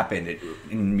just happened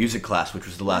in music class, which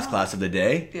was the last class of the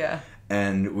day. Yeah.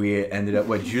 And we ended up...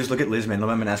 Did you just look at Liz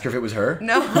Mandelbaum and ask her if it was her?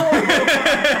 No.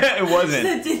 It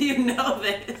wasn't. Did you know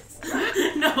this?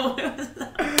 No, it was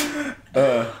not.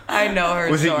 I know her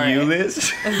was story. Was it you,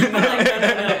 Liz?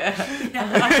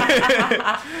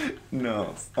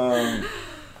 No.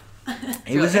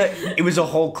 It was a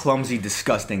whole clumsy,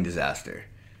 disgusting disaster.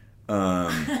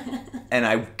 And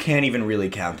I can't even really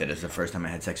count it as the first time I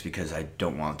had sex because I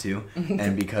don't want to.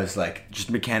 And because, like,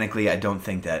 just mechanically, I don't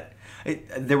think that...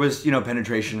 there was,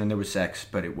 penetration and there was sex,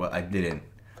 but I didn't.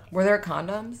 Were there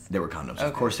condoms? There were condoms. Okay.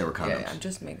 Of course there were condoms. Yeah, I'm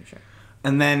just making sure.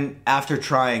 And then after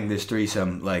trying this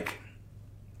threesome, like,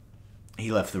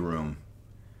 he left the room.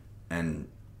 And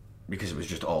because it was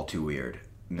just all too weird.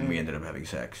 And then we ended up having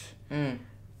sex. And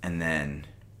then...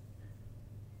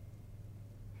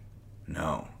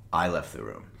 No, I left the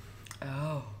room.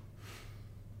 Oh.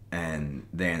 And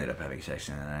they ended up having sex,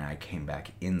 and I came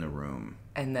back in the room.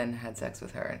 And then had sex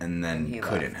with her. And then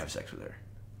couldn't have sex with her.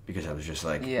 Because I was just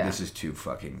like, this is too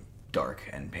fucking dark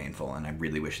and painful, and I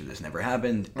really wish that this never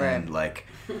happened. Right. And, like,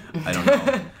 I don't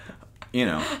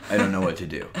know. I don't know what to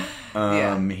do.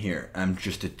 Here, I'm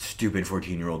just a stupid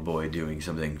 14-year-old boy doing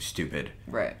something stupid.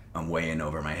 Right. I'm way in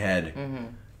over my head. Mm-hmm.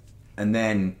 And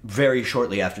then, very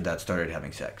shortly after that, started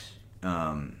having sex.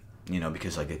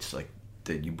 Because, like, it's like,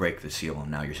 you break the seal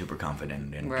and now you're super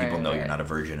confident and people know you're not a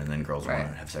virgin and then girls want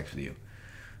to have sex with you.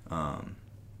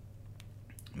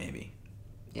 Maybe.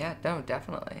 Yeah, no,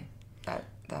 definitely. That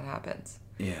happens.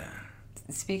 Yeah.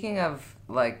 Speaking of,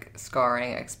 like,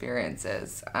 scarring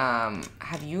experiences,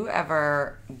 have you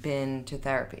ever been to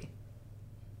therapy?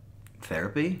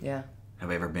 Therapy? Yeah.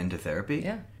 Have I ever been to therapy?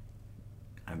 Yeah.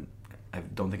 I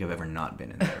don't think I've ever not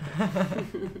been in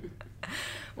therapy.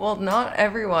 Well, not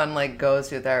everyone, like, goes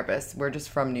to a therapist. We're just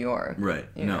from New York. Right.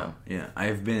 You know? Yeah.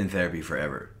 I've been in therapy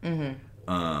forever.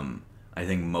 Mm-hmm. I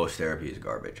think most therapy is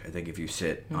garbage. I think if you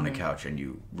sit on a couch and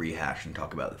you rehash and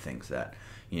talk about the things that,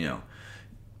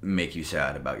 make you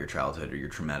sad about your childhood or your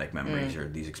traumatic memories or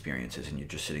these experiences, and you're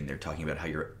just sitting there talking about how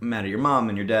you're mad at your mom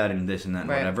and your dad and this and that and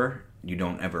whatever, you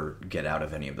don't ever get out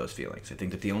of any of those feelings. I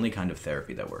think that the only kind of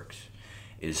therapy that works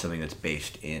is something that's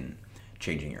based in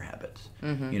changing your habits.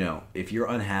 You know, if you're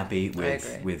unhappy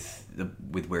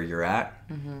with where you're at,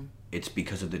 it's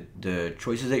because of the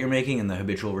choices that you're making and the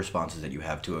habitual responses that you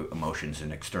have to emotions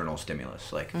and external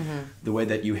stimulus. Like the way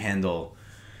that you handle,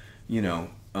 you know,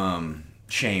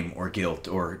 shame or guilt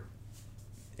or,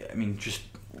 I mean, just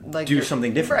like do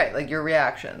something different. Right, like your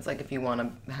reactions. Like if you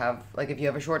want to have, like if you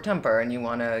have a short temper and you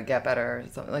want to get better,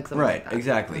 something like right, that.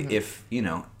 Exactly. If, you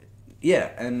know,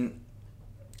 and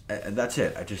that's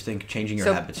it. I just think changing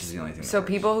your habits is the only thing that So works.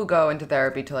 people who go into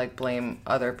therapy to like blame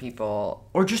other people.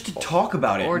 Or just to talk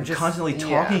about it or and just, constantly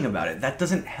talking about it. That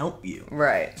doesn't help you.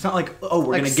 Right. It's not like, oh,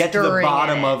 we're Like going to get to the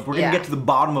bottom stirring it. we're going to get to the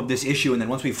bottom of this issue, and then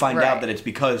once we find out that it's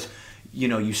because, you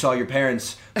know, you saw your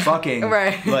parents fucking,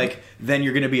 right. like, then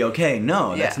you're going to be okay.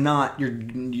 No, that's not, you're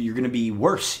going to be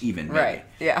worse even. Maybe. Right.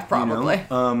 Yeah, probably. You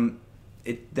know?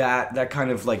 That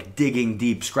kind of like digging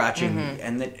deep, scratching,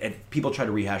 and people try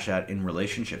to rehash that in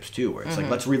relationships too, where it's like,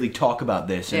 let's really talk about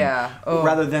this, and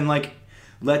rather than like,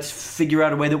 let's figure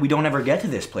out a way that we don't ever get to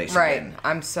this place again.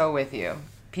 I'm so with you.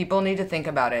 People need to think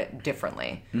about it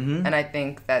differently, and I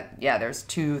think that there's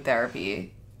two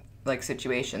therapy like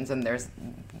situations, and there's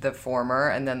the former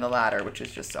and then the latter, which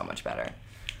is just so much better.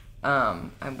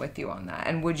 I'm with you on that.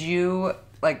 And would you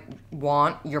like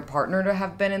want your partner to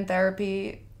have been in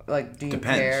therapy? Like, do you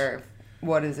care?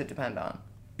 What does it depend on?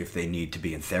 If they need to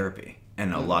be in therapy.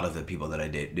 And a lot of the people that I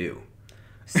date do.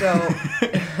 So,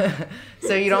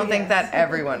 so you don't think that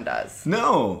everyone does?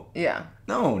 No. Yeah.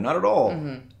 No, not at all.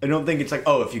 I don't think it's like,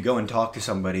 oh, if you go and talk to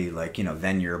somebody, like, you know,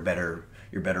 then you're better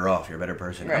off, you're a better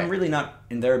person. Right. I'm really not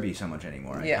in therapy so much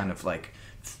anymore. I Yeah. kind of like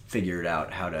figured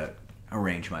out how to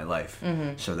arrange my life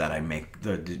so that I make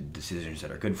the decisions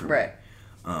that are good for me. Right.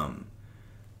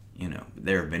 You know,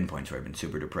 there have been points where I've been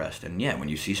super depressed. And yeah, when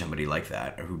you see somebody like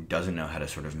that who doesn't know how to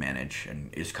sort of manage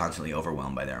and is constantly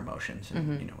overwhelmed by their emotions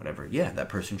and, you know, whatever, that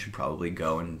person should probably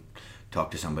go and talk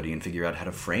to somebody and figure out how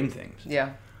to frame things.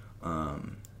 Yeah.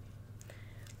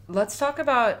 Let's talk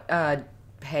about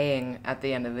paying at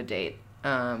the end of a date.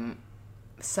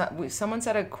 Someone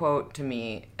said a quote to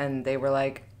me, and they were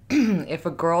like, if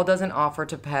a girl doesn't offer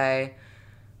to pay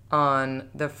on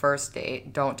the first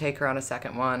date, don't take her on a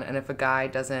second one. And if a guy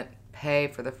doesn't pay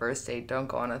for the first date, don't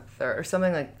go on a third, or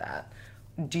something like that.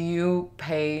 Do you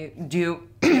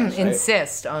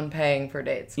insist on paying for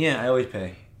dates? Yeah, I always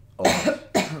pay. Always.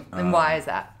 And why is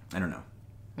that? I don't know.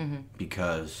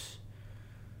 Because,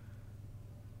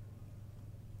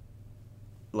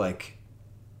 like,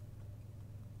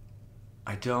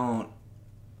 it's not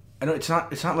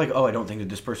like, oh, I don't think that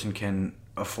this person can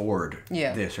afford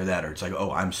this or that, or it's like,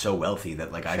 oh, I'm so wealthy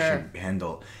that like I should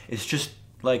handle. It's just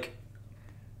like,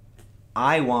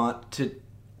 I want to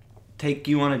take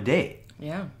you on a date.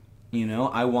 Yeah. You know,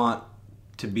 I want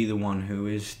to be the one who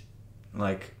is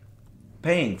like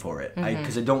paying for it.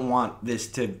 Because I don't want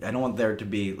there to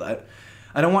be,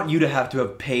 I don't want you to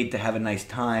have paid to have a nice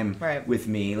time with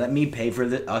me. Let me pay for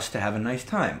us to have a nice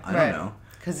time. I don't know.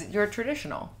 Because you're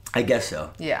traditional. I guess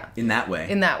so. Yeah. In that way.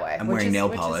 I'm wearing nail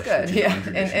polish. Which is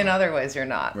good. In other ways, you're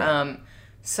not. Right.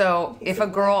 So if a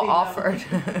girl offered,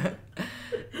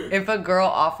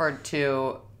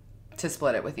 to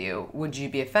split it with you, would you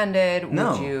be offended?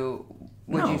 No.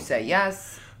 Would you say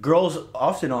yes? Girls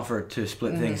often offer to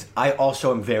split things. I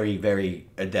also am very, very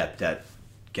adept at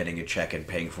getting a check and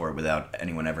paying for it without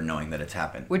anyone ever knowing that it's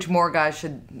happened. Which more guys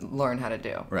should learn how to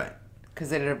do. Right.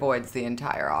 Because it avoids the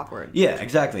entire awkward. Yeah,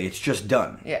 exactly. It's just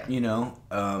done. Yeah. You know,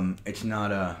 it's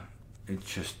not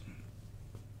it's just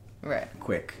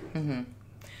quick. Mm-hmm.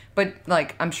 But,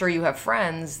 like, I'm sure you have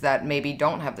friends that maybe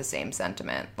don't have the same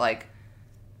sentiment. Like,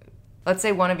 let's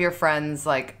say one of your friends,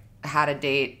 like, had a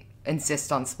date,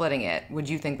 insist on splitting it. Would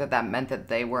you think that meant that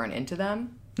they weren't into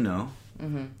them? No.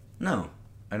 Mm-hmm. No.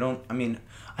 I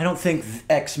don't think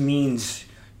X means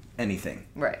anything.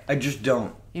 Right. I just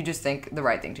don't. You just think the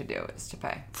right thing to do is to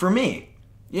pay. For me.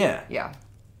 Yeah. Yeah.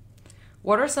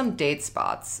 What are some date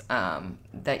spots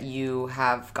that you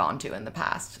have gone to in the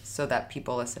past so that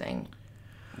people listening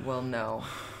will know?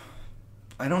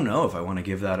 I don't know if I want to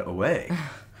give that away.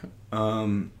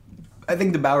 I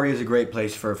think the Bowery is a great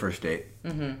place for a first date.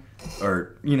 Mm-hmm.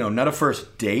 Or, you know, not a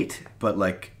first date, but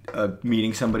like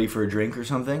meeting somebody for a drink or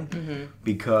something.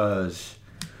 Because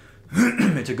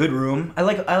it's a good room. I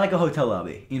like a hotel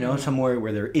lobby, you know, somewhere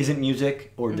where there isn't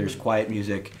music or there's quiet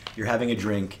music. You're having a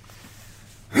drink.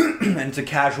 And it's a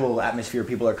casual atmosphere.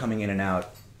 People are coming in and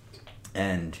out.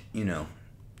 And, you know,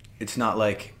 it's not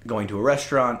like going to a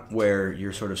restaurant where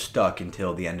you're sort of stuck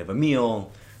until the end of a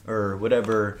meal or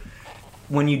whatever.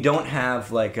 When you don't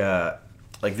have like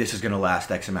this is going to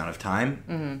last X amount of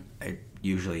time, it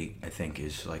usually, I think,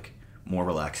 is like more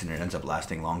relaxed, and it ends up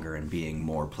lasting longer and being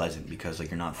more pleasant because like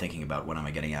you're not thinking about what am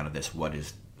I getting out of this, what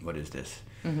is this,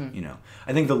 you know.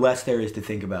 I think the less there is to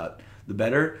think about, the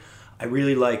better. I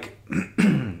really like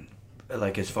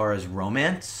like as far as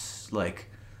romance, like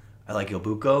I like Il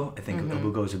Buco. I think Il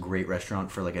Buco is a great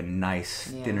restaurant for like a nice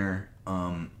dinner.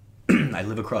 I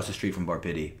live across the street from Bar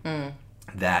Pitti.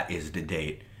 That is the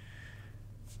date.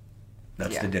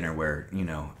 That's the dinner where, you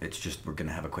know, it's just we're going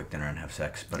to have a quick dinner and have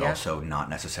sex, but also not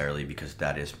necessarily because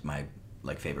that is my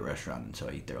like favorite restaurant, and so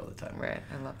I eat there all the time. Right.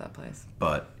 I love that place.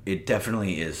 But it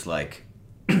definitely is like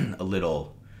a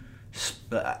little,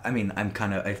 I mean, I'm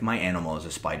kind of, if my animal is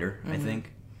a spider, I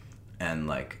think, and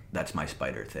like that's my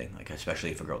spider thing, like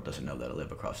especially if a girl doesn't know that I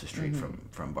live across the street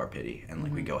from Bar Pitti, and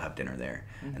like we go have dinner there,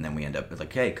 and then we end up with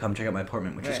like, hey, come check out my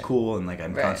apartment, which is cool, and like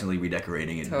I'm constantly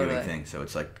redecorating it and doing things, so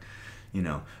it's like, you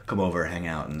know, come over, hang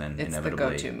out, and then it's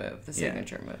inevitably... It's the go-to move, the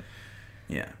signature move.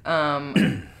 Yeah.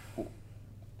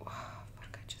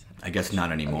 I guess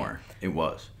not anymore. Okay. It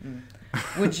was.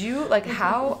 Would you, like,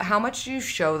 how much do you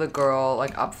show the girl,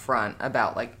 like, up front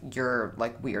about, like, your,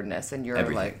 like, weirdness and your,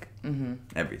 everything. like...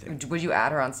 Everything. Would you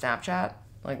add her on Snapchat,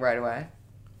 like, right away?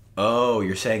 Oh,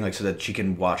 you're saying, like, so that she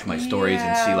can watch my stories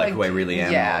and see, like, who I really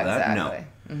am and all that? Exactly.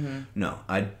 No. No.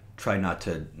 I'd try not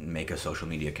to make a social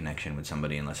media connection with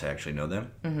somebody unless I actually know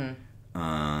them.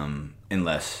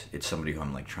 Unless it's somebody who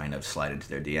I'm like trying to slide into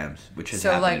their DMs, which has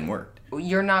happened and worked.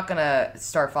 You're not gonna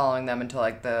start following them until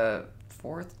like the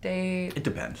 4th date? It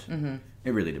depends.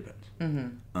 It really depends.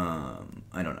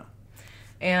 I don't know.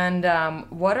 And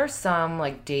what are some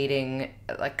like dating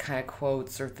like kind of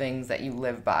quotes or things that you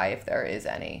live by, if there is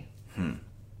any?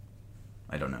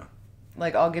 I don't know.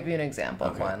 Like I'll give you an example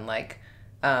of one. Like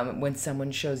when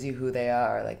someone shows you who they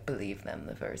are, like believe them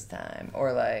the first time,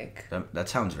 or like that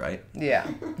sounds right. Yeah.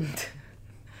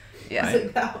 Yeah.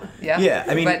 Right? Yeah.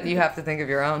 I mean, but you have to think of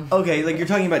your own. Okay, like you're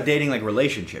talking about dating, like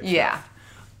relationships. Yeah. Stuff.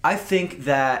 I think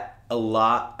that a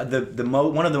lot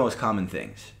one of the most common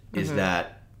things is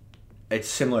that it's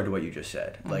similar to what you just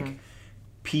said. Like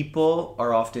people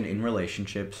are often in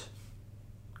relationships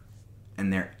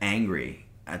and they're angry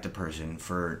at the person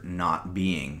for not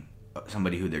being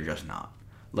somebody who they're just not.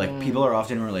 Like, people are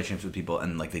often in relationships with people,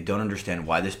 and, like, they don't understand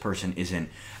why this person isn't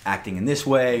acting in this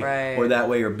way or that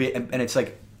way, and it's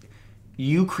like,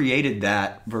 you created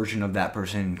that version of that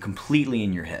person completely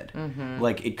in your head.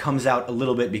 Like, it comes out a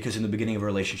little bit because in the beginning of a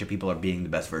relationship, people are being the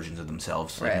best versions of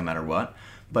themselves, like, no matter what.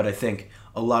 But I think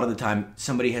a lot of the time,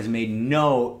 somebody has made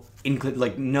no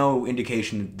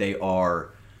indication that they are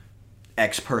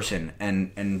X person,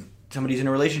 and somebody's in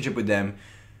a relationship with them,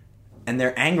 and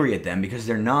they're angry at them because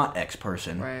they're not X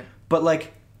person. Right. But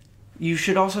like, you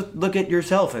should also look at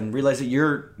yourself and realize that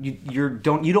you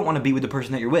don't want to be with the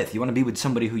person that you're with. You want to be with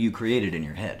somebody who you created in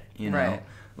your head. You know, right.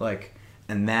 Like,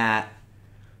 and that,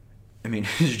 I mean,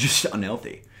 is just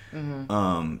unhealthy.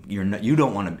 You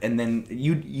don't want to, and then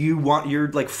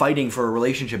you're like fighting for a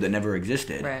relationship that never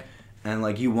existed. Right. And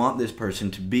like you want this person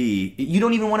to be, you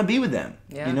don't even want to be with them.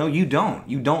 Yeah. You know, you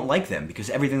don't like them because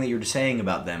everything that you're saying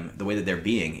about them, the way that they're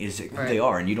being, is who they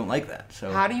are, and you don't like that.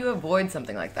 So how do you avoid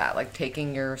something like that? Like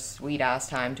taking your sweet ass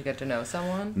time to get to know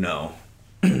someone? No.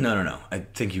 No. I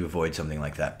think you avoid something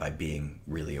like that by being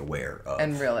really aware of...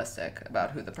 And realistic about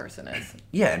who the person is.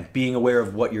 Yeah, and being aware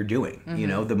of what you're doing. You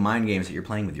know, the mind games that you're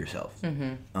playing with yourself.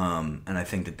 And I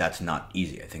think that that's not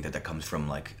easy. I think that comes from,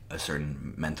 like, a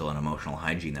certain mental and emotional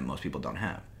hygiene that most people don't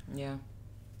have. Yeah,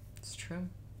 it's true.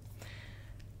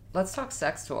 Let's talk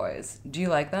sex toys. Do you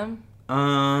like them?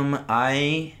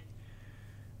 I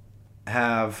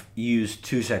have used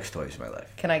 2 sex toys in my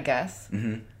life. Can I guess?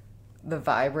 The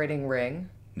vibrating ring?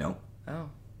 No. Oh.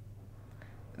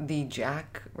 The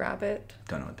jackrabbit?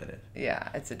 Don't know what that is. Yeah,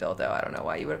 it's a dildo. I don't know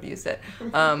why you would have used it.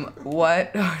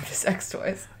 What are the sex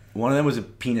toys? One of them was a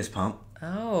penis pump.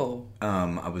 Oh.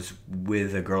 I was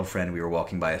with a girlfriend. We were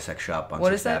walking by a sex shop on 6th Avenue.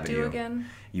 What does that do again?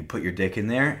 You put your dick in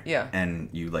there. Yeah. And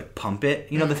you, like, pump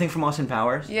it. You know the thing from Austin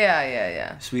Powers?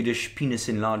 Yeah. Swedish penis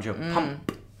enlarger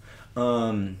pump.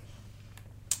 And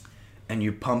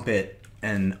you pump it.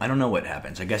 And I don't know what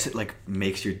happens. I guess it, like,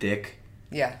 makes your dick,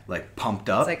 like, pumped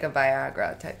up. It's like a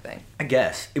Viagra type thing. I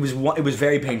guess. It was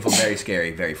very painful, very scary,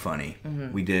 very funny.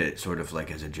 We did it sort of, like,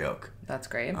 as a joke. That's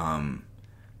great.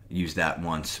 Used that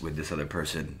once with this other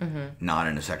person. Not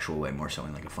in a sexual way, more so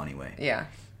in, like, a funny way. Yeah.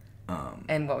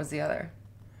 And what was the other?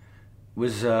 It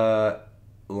was a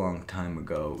long time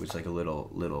ago. It was, like, a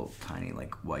little tiny,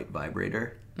 like, white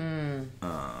vibrator.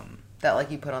 That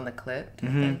like you put on the clit?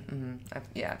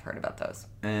 I've heard about those.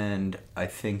 And I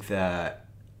think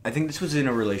this was in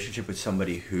a relationship with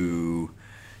somebody who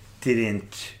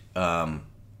didn't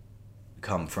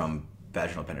come from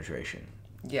vaginal penetration.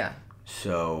 Yeah.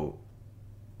 So,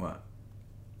 what?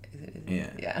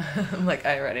 Yeah. I'm like,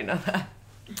 I already know that.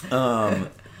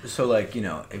 So, like, you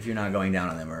know, if you're not going down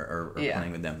on them or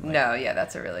playing with them. Like, no, yeah,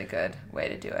 that's a really good way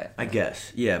to do it. I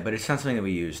guess. Yeah, but it's not something that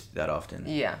we use that often.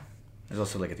 Yeah. It's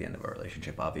also, like, at the end of our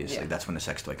relationship, obviously. Yeah. That's when the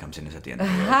sex toy comes in, is at the end of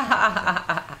the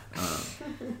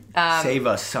relationship. Save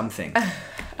us something.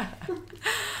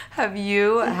 Have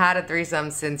you had a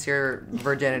threesome since your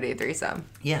virginity threesome?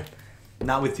 Yeah.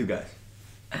 Not with two guys.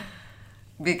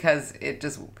 Because it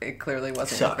clearly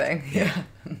wasn't Sucked. a thing. Yeah.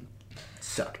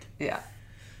 Sucked. Yeah.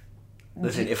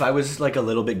 Listen, if I was, like, a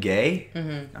little bit gay,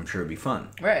 I'm sure it'd be fun.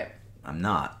 Right. I'm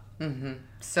not.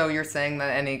 So you're saying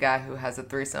that any guy who has a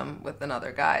threesome with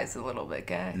another guy is a little bit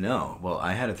gay? No. Well,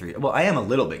 I had a threesome. Well, I am a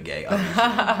little bit gay,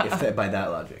 obviously, by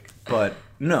that logic. But,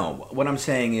 no. What I'm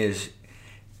saying is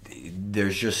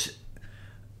there's just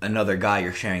another guy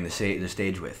you're sharing the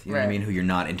stage with. You know what I mean? Who you're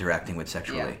not interacting with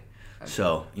sexually. Yeah. Okay.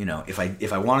 So, you know, if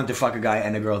I wanted to fuck a guy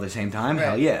and a girl at the same time,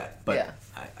 hell yeah. But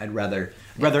I'd rather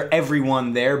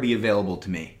everyone there be available to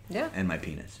me. Yeah. And my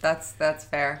penis. That's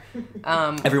fair.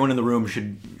 Everyone in the room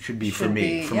should be for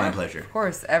me, for my pleasure. Of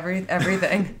course,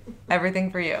 everything,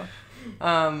 everything for you.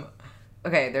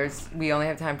 Okay, we only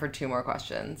have time for 2 more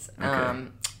questions. Okay.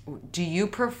 Do you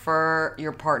prefer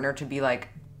your partner to be like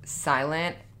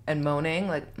silent and moaning,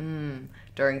 like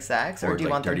during sex, or do you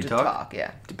like want them to talk?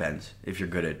 Yeah. Depends. If you're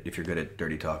good at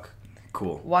dirty talk,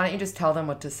 cool. Why don't you just tell them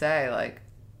what to say, like?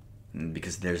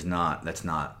 Because that's not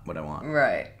what I want.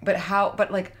 Right.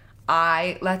 But like,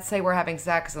 let's say we're having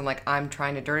sex and like I'm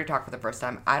trying to dirty talk for the first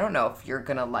time. I don't know if you're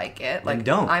gonna like it. Like, then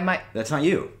don't. I might. That's not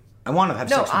you. I want to have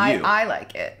sex with you. No, I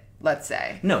like it. Let's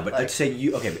say. No, but let's say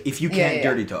you. Okay, but if you can't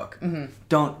dirty talk,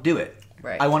 don't do it.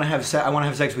 Right. I want to have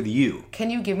sex with you. Can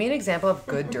you give me an example of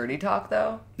good dirty talk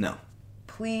though? No.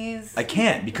 Please. I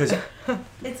can't because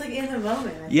it's like in the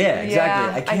moment. Yeah,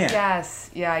 exactly. I can't.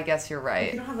 I guess you're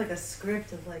right. You don't have like a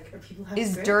script of like, or people have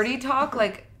Is scripts? Dirty talk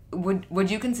like,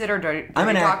 would you consider dirty talk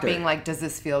actor. being like, does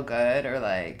this feel good, or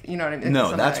like, you know what I mean?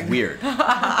 No, that's weird.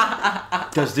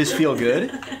 Does this feel good?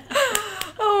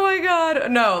 Oh my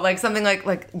god. No, like something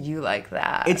like you like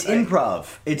that. It's like,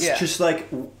 improv. It's just like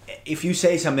if you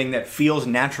say something that feels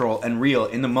natural and real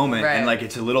in the moment, and like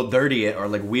it's a little dirty or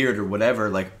like weird or whatever,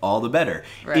 like all the better.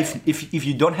 Right. If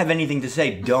you don't have anything to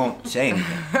say, don't say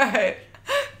anything. Right.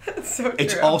 That's so true.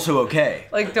 It's also okay.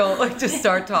 Like don't like just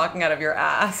start talking out of your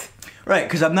ass. Right,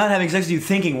 because I'm not having sex with you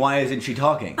thinking, why isn't she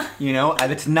talking? You know,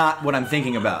 that's not what I'm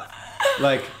thinking about.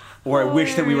 Like. Or I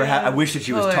wish that I wish that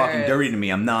she was talking dirty to me.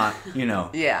 I'm not, you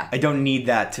know. Yeah. I don't need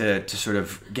that to sort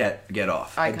of get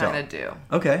off. I kind of do.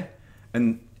 Okay.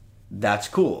 And that's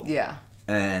cool. Yeah.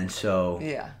 And so.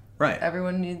 Yeah. Right.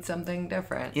 Everyone needs something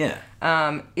different. Yeah.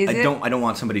 I don't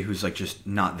want somebody who's like just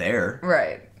not there.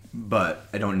 Right. But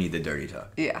I don't need the dirty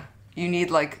talk. Yeah. You need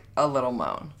like a little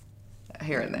moan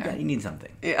here and there. Yeah, you need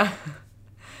something. Yeah.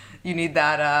 You need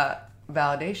that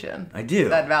validation. I do.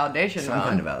 That validation. Some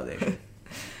kind of validation.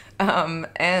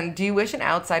 And do you wish an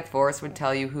outside force would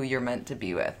tell you who you're meant to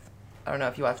be with? I don't know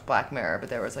if you watched Black Mirror, but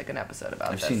there was like an episode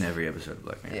about this. I've seen every episode of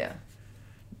Black Mirror. Yeah.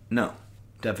 No,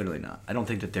 definitely not. I don't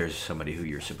think that there's somebody who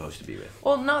you're supposed to be with.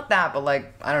 Well, not that, but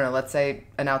like, I don't know, let's say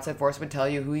an outside force would tell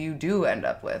you who you do end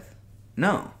up with.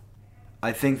 No.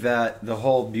 I think that the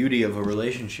whole beauty of a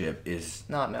relationship is...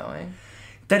 not knowing.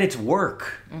 That it's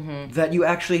work. Mm-hmm. That you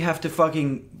actually have to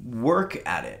fucking work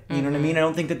at it. You know what I mean? I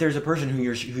don't think that there's a person who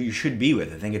you should be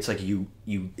with. I think it's like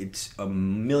it's a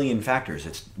million factors.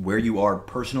 It's where you are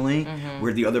personally,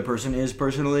 where the other person is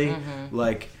personally,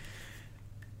 like,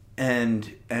 and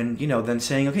you know, then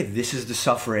saying, okay, this is the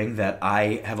suffering that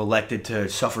I have elected to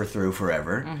suffer through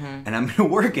forever, and I'm gonna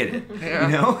work at it. Yeah.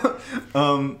 You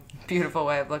know? Beautiful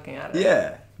way of looking at it.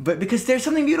 Yeah. But because there's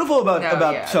something beautiful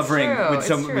about suffering with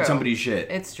somebody's shit.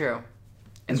 It's true.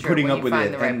 And putting up with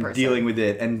it and dealing with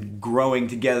it and growing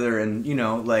together and, you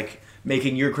know, like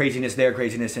making your craziness their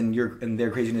craziness and their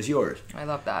craziness yours. I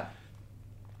love that.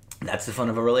 That's the fun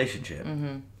of a relationship.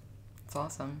 Mm-hmm. It's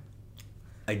awesome.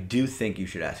 I do think you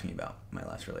should ask me about my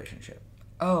last relationship.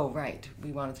 Oh, right.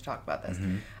 We wanted to talk about this.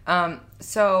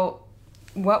 So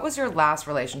what was your last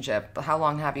relationship? How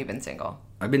long have you been single?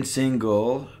 I've been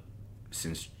single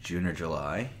since June or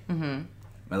July.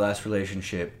 My last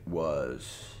relationship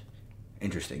was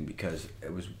interesting because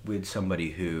it was with somebody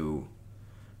who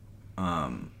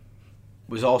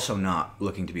was also not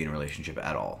looking to be in a relationship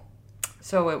at all.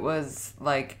 So it was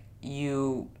like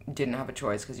you didn't have a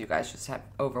choice because you guys just had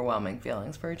overwhelming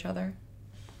feelings for each other?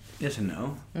 Yes and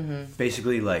no.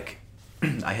 Basically, like,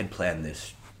 I had planned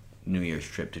this New Year's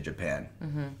trip to Japan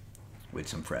with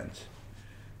some friends.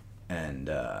 And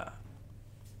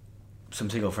some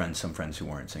single friends, some friends who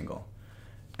weren't single.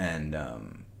 And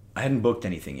I hadn't booked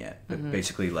anything yet. But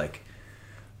basically, like,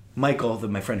 Michael,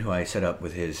 my friend who I set up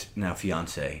with his now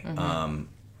fiance,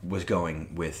 was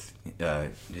going with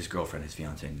his girlfriend, his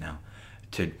fiance now,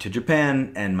 to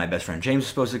Japan, and my best friend James was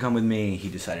supposed to come with me. He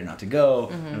decided not to go.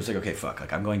 And I was like, okay, fuck,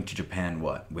 like, I'm going to Japan,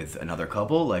 with another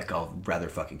couple? Like, I'll rather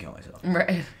fucking kill myself.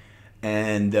 Right.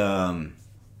 And,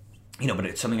 but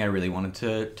it's something I really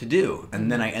wanted to do.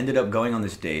 And then I ended up going on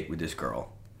this date with this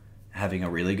girl, having a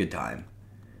really good time.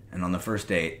 And on the first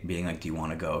date, being like, do you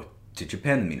want to go to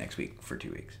Japan with me next week for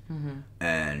 2 weeks?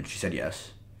 And she said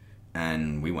yes.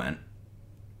 And we went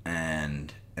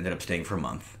and ended up staying for a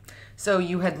month. So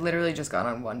you had literally just gone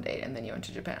on one date and then you went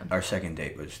to Japan. Our second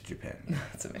date was Japan.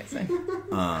 That's amazing.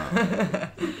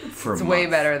 For it's a way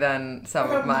month. better than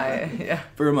some of my... Yeah.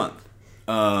 For a month.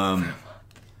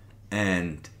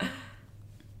 And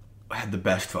I had the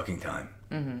best fucking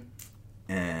time.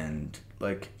 And,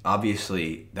 like,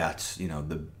 obviously that's,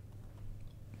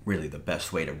 really the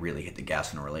best way to really hit the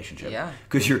gas in a relationship. Yeah.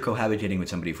 Because you're cohabitating with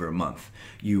somebody for a month.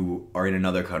 You are in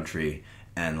another country,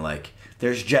 and, like,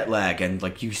 there's jet lag, and,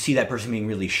 like, you see that person being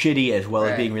really shitty as well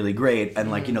as being really great, and,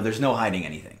 like, there's no hiding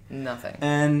anything. Nothing.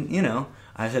 And,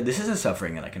 I said, this isn't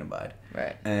suffering that I can abide.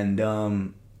 Right. And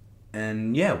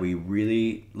yeah, we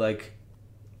really, like,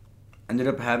 ended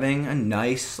up having a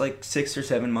nice, like, 6 or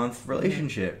 7 month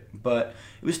relationship. But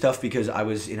it was tough because I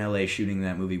was in LA shooting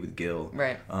that movie with Gil.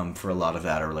 Right. For a lot of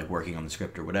that, or, like, working on the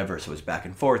script or whatever. So it was back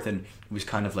and forth, and it was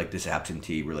kind of like this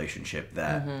absentee relationship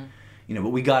that, but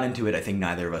we got into it, I think,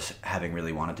 neither of us having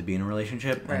really wanted to be in a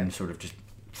relationship. Right. And sort of just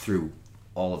through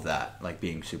all of that, like,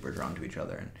 being super drawn to each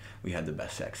other. And we had the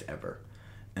best sex ever.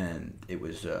 And it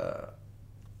was,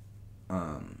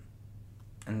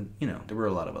 and, there were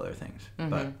a lot of other things,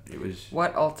 but it was...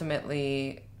 What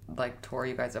ultimately, like, tore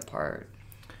you guys apart?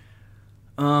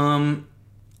 I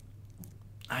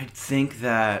think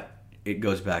that it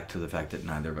goes back to the fact that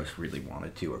neither of us really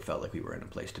wanted to or felt like we were in a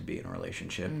place to be in a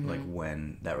relationship, like,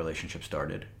 when that relationship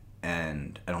started.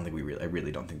 And I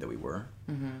really don't think that we were.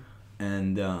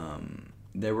 And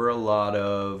there were a lot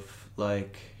of,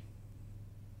 like,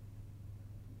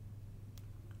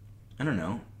 I don't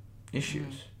know,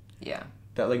 issues. Yeah.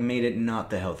 That, like, made it not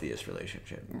the healthiest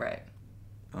relationship. Right.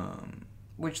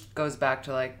 Which goes back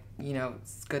to, like,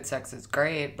 good sex is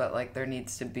great, but, like, there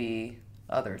needs to be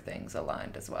other things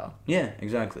aligned as well. Yeah,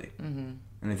 exactly. And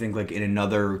I think, like, in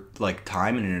another, like,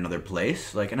 time and in another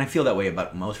place, like, and I feel that way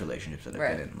about most relationships that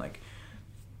I've been in, like,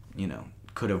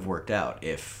 could have worked out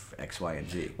if X, Y, and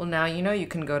Z. Well, now you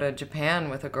can go to Japan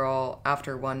with a girl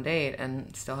after one date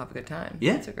and still have a good time.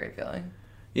 Yeah. It's a great feeling.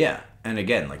 Yeah, and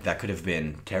again, like, that could have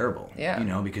been terrible. Yeah.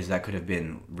 Because that could have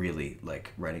been really,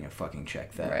 like, writing a fucking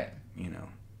check that,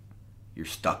 you're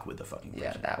stuck with the fucking person.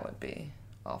 Yeah, that would be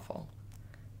awful.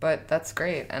 But that's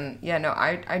great. And, yeah, no,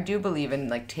 I do believe in,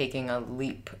 like, taking a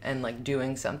leap and, like,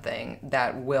 doing something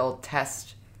that will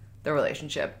test the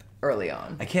relationship early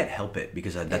on. I can't help it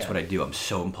because that's what I do. I'm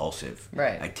so impulsive.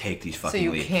 Right. I take these fucking So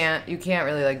you leaps. can't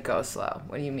really, like, go slow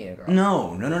when you meet a girl.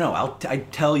 No. I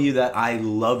tell you that I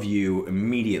love you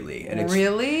immediately. And it's,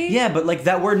 really? Yeah, but, like,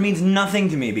 that word means nothing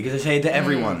to me because I say it to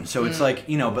everyone. So it's like,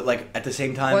 but, like, at the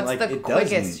same time, What's like, the it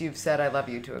quickest doesn't. you've said I love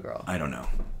you to a girl? I don't know.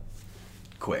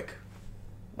 Quick.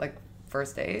 Like,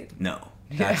 first date? No.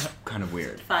 That's kind of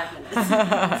weird. 5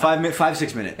 minutes.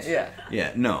 6 minutes. Yeah.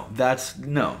 Yeah, no.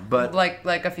 But...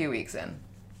 Like a few weeks in.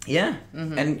 Yeah.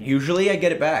 And usually I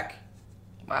get it back.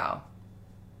 Wow.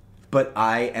 But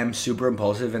I am super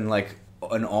impulsive and, like,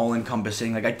 an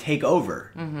all-encompassing, like, I take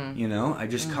over. I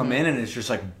just come in and it's just,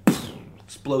 like,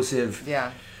 explosive,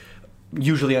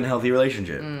 usually unhealthy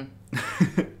relationship.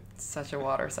 Such a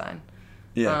water sign.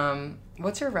 Yeah.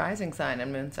 What's your rising sign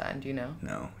and moon sign? Do you know?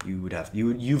 No, you would have.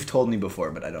 You've told me before,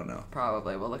 but I don't know.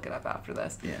 Probably. We'll look it up after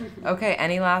this. Yeah. Okay.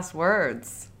 Any last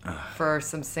words for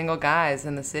some single guys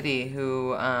in the city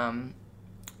who,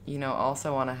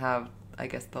 also want to have, I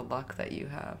guess, the luck that you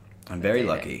have? I'm very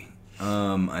lucky.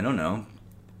 I don't know.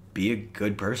 Be a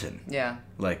good person. Yeah.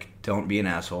 Like, don't be an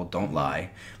asshole. Don't lie.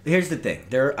 Here's the thing.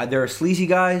 There are sleazy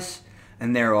guys,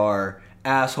 and there are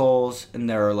assholes, and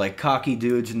there are, like, cocky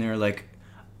dudes, and there are, like,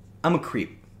 I'm a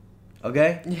creep,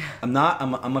 okay? Yeah.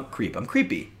 I'm a creep. I'm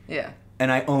creepy. Yeah.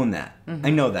 And I own that.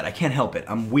 I know that. I can't help it.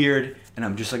 I'm weird, and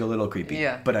I'm just, like, a little creepy.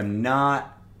 Yeah. But I'm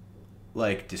not,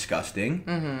 like,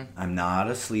 disgusting. I'm not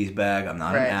a sleazebag. I'm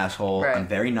not an asshole. Right. I'm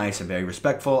very nice. I'm very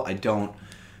respectful. I don't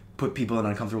put people in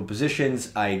uncomfortable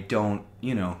positions. I don't,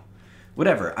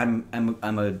 whatever. I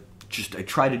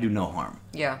try to do no harm.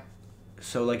 Yeah.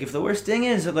 So, like, if the worst thing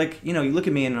is that, like, you look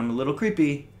at me and I'm a little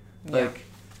creepy, like,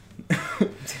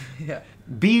 yeah.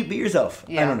 be yourself.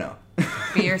 Yeah. I don't know.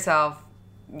 Be yourself,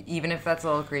 even if that's a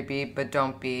little creepy, but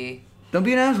don't be an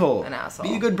asshole.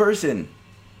 Be a good person.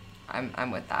 I'm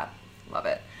with that. Love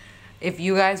it. If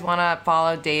you guys want to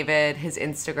follow David, his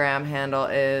Instagram handle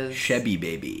is Shebby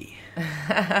Baby.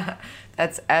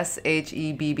 That's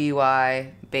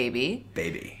SHEBBY baby.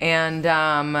 Baby. And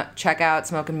check out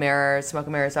Smoke and Mirrors,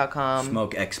 smokeandmirrors.com.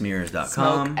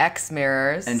 SmokeXmirrors.com.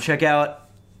 SmokeXmirrors. And check out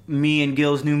me and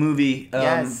Gil's new movie,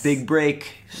 Yes. Big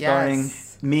Break, starring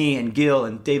me and Gil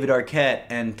and David Arquette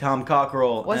and Tom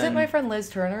Cockerell. Was it my friend Liz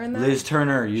Turner in that? Liz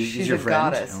Turner, she's your a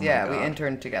friend? goddess. Oh Yeah, my we God.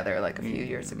 interned together like a few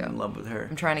years ago. I'm in love with her.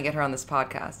 I'm trying to get her on this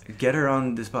podcast. Get her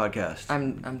on this podcast.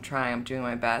 I'm trying. I'm doing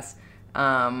my best.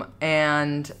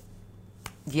 And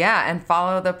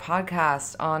follow the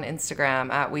podcast on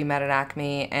Instagram at We Met at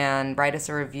Acme and write us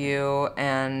a review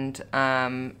and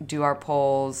do our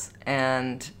polls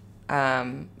and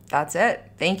that's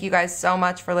it. Thank you guys so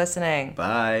much for listening.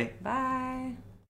 Bye. Bye.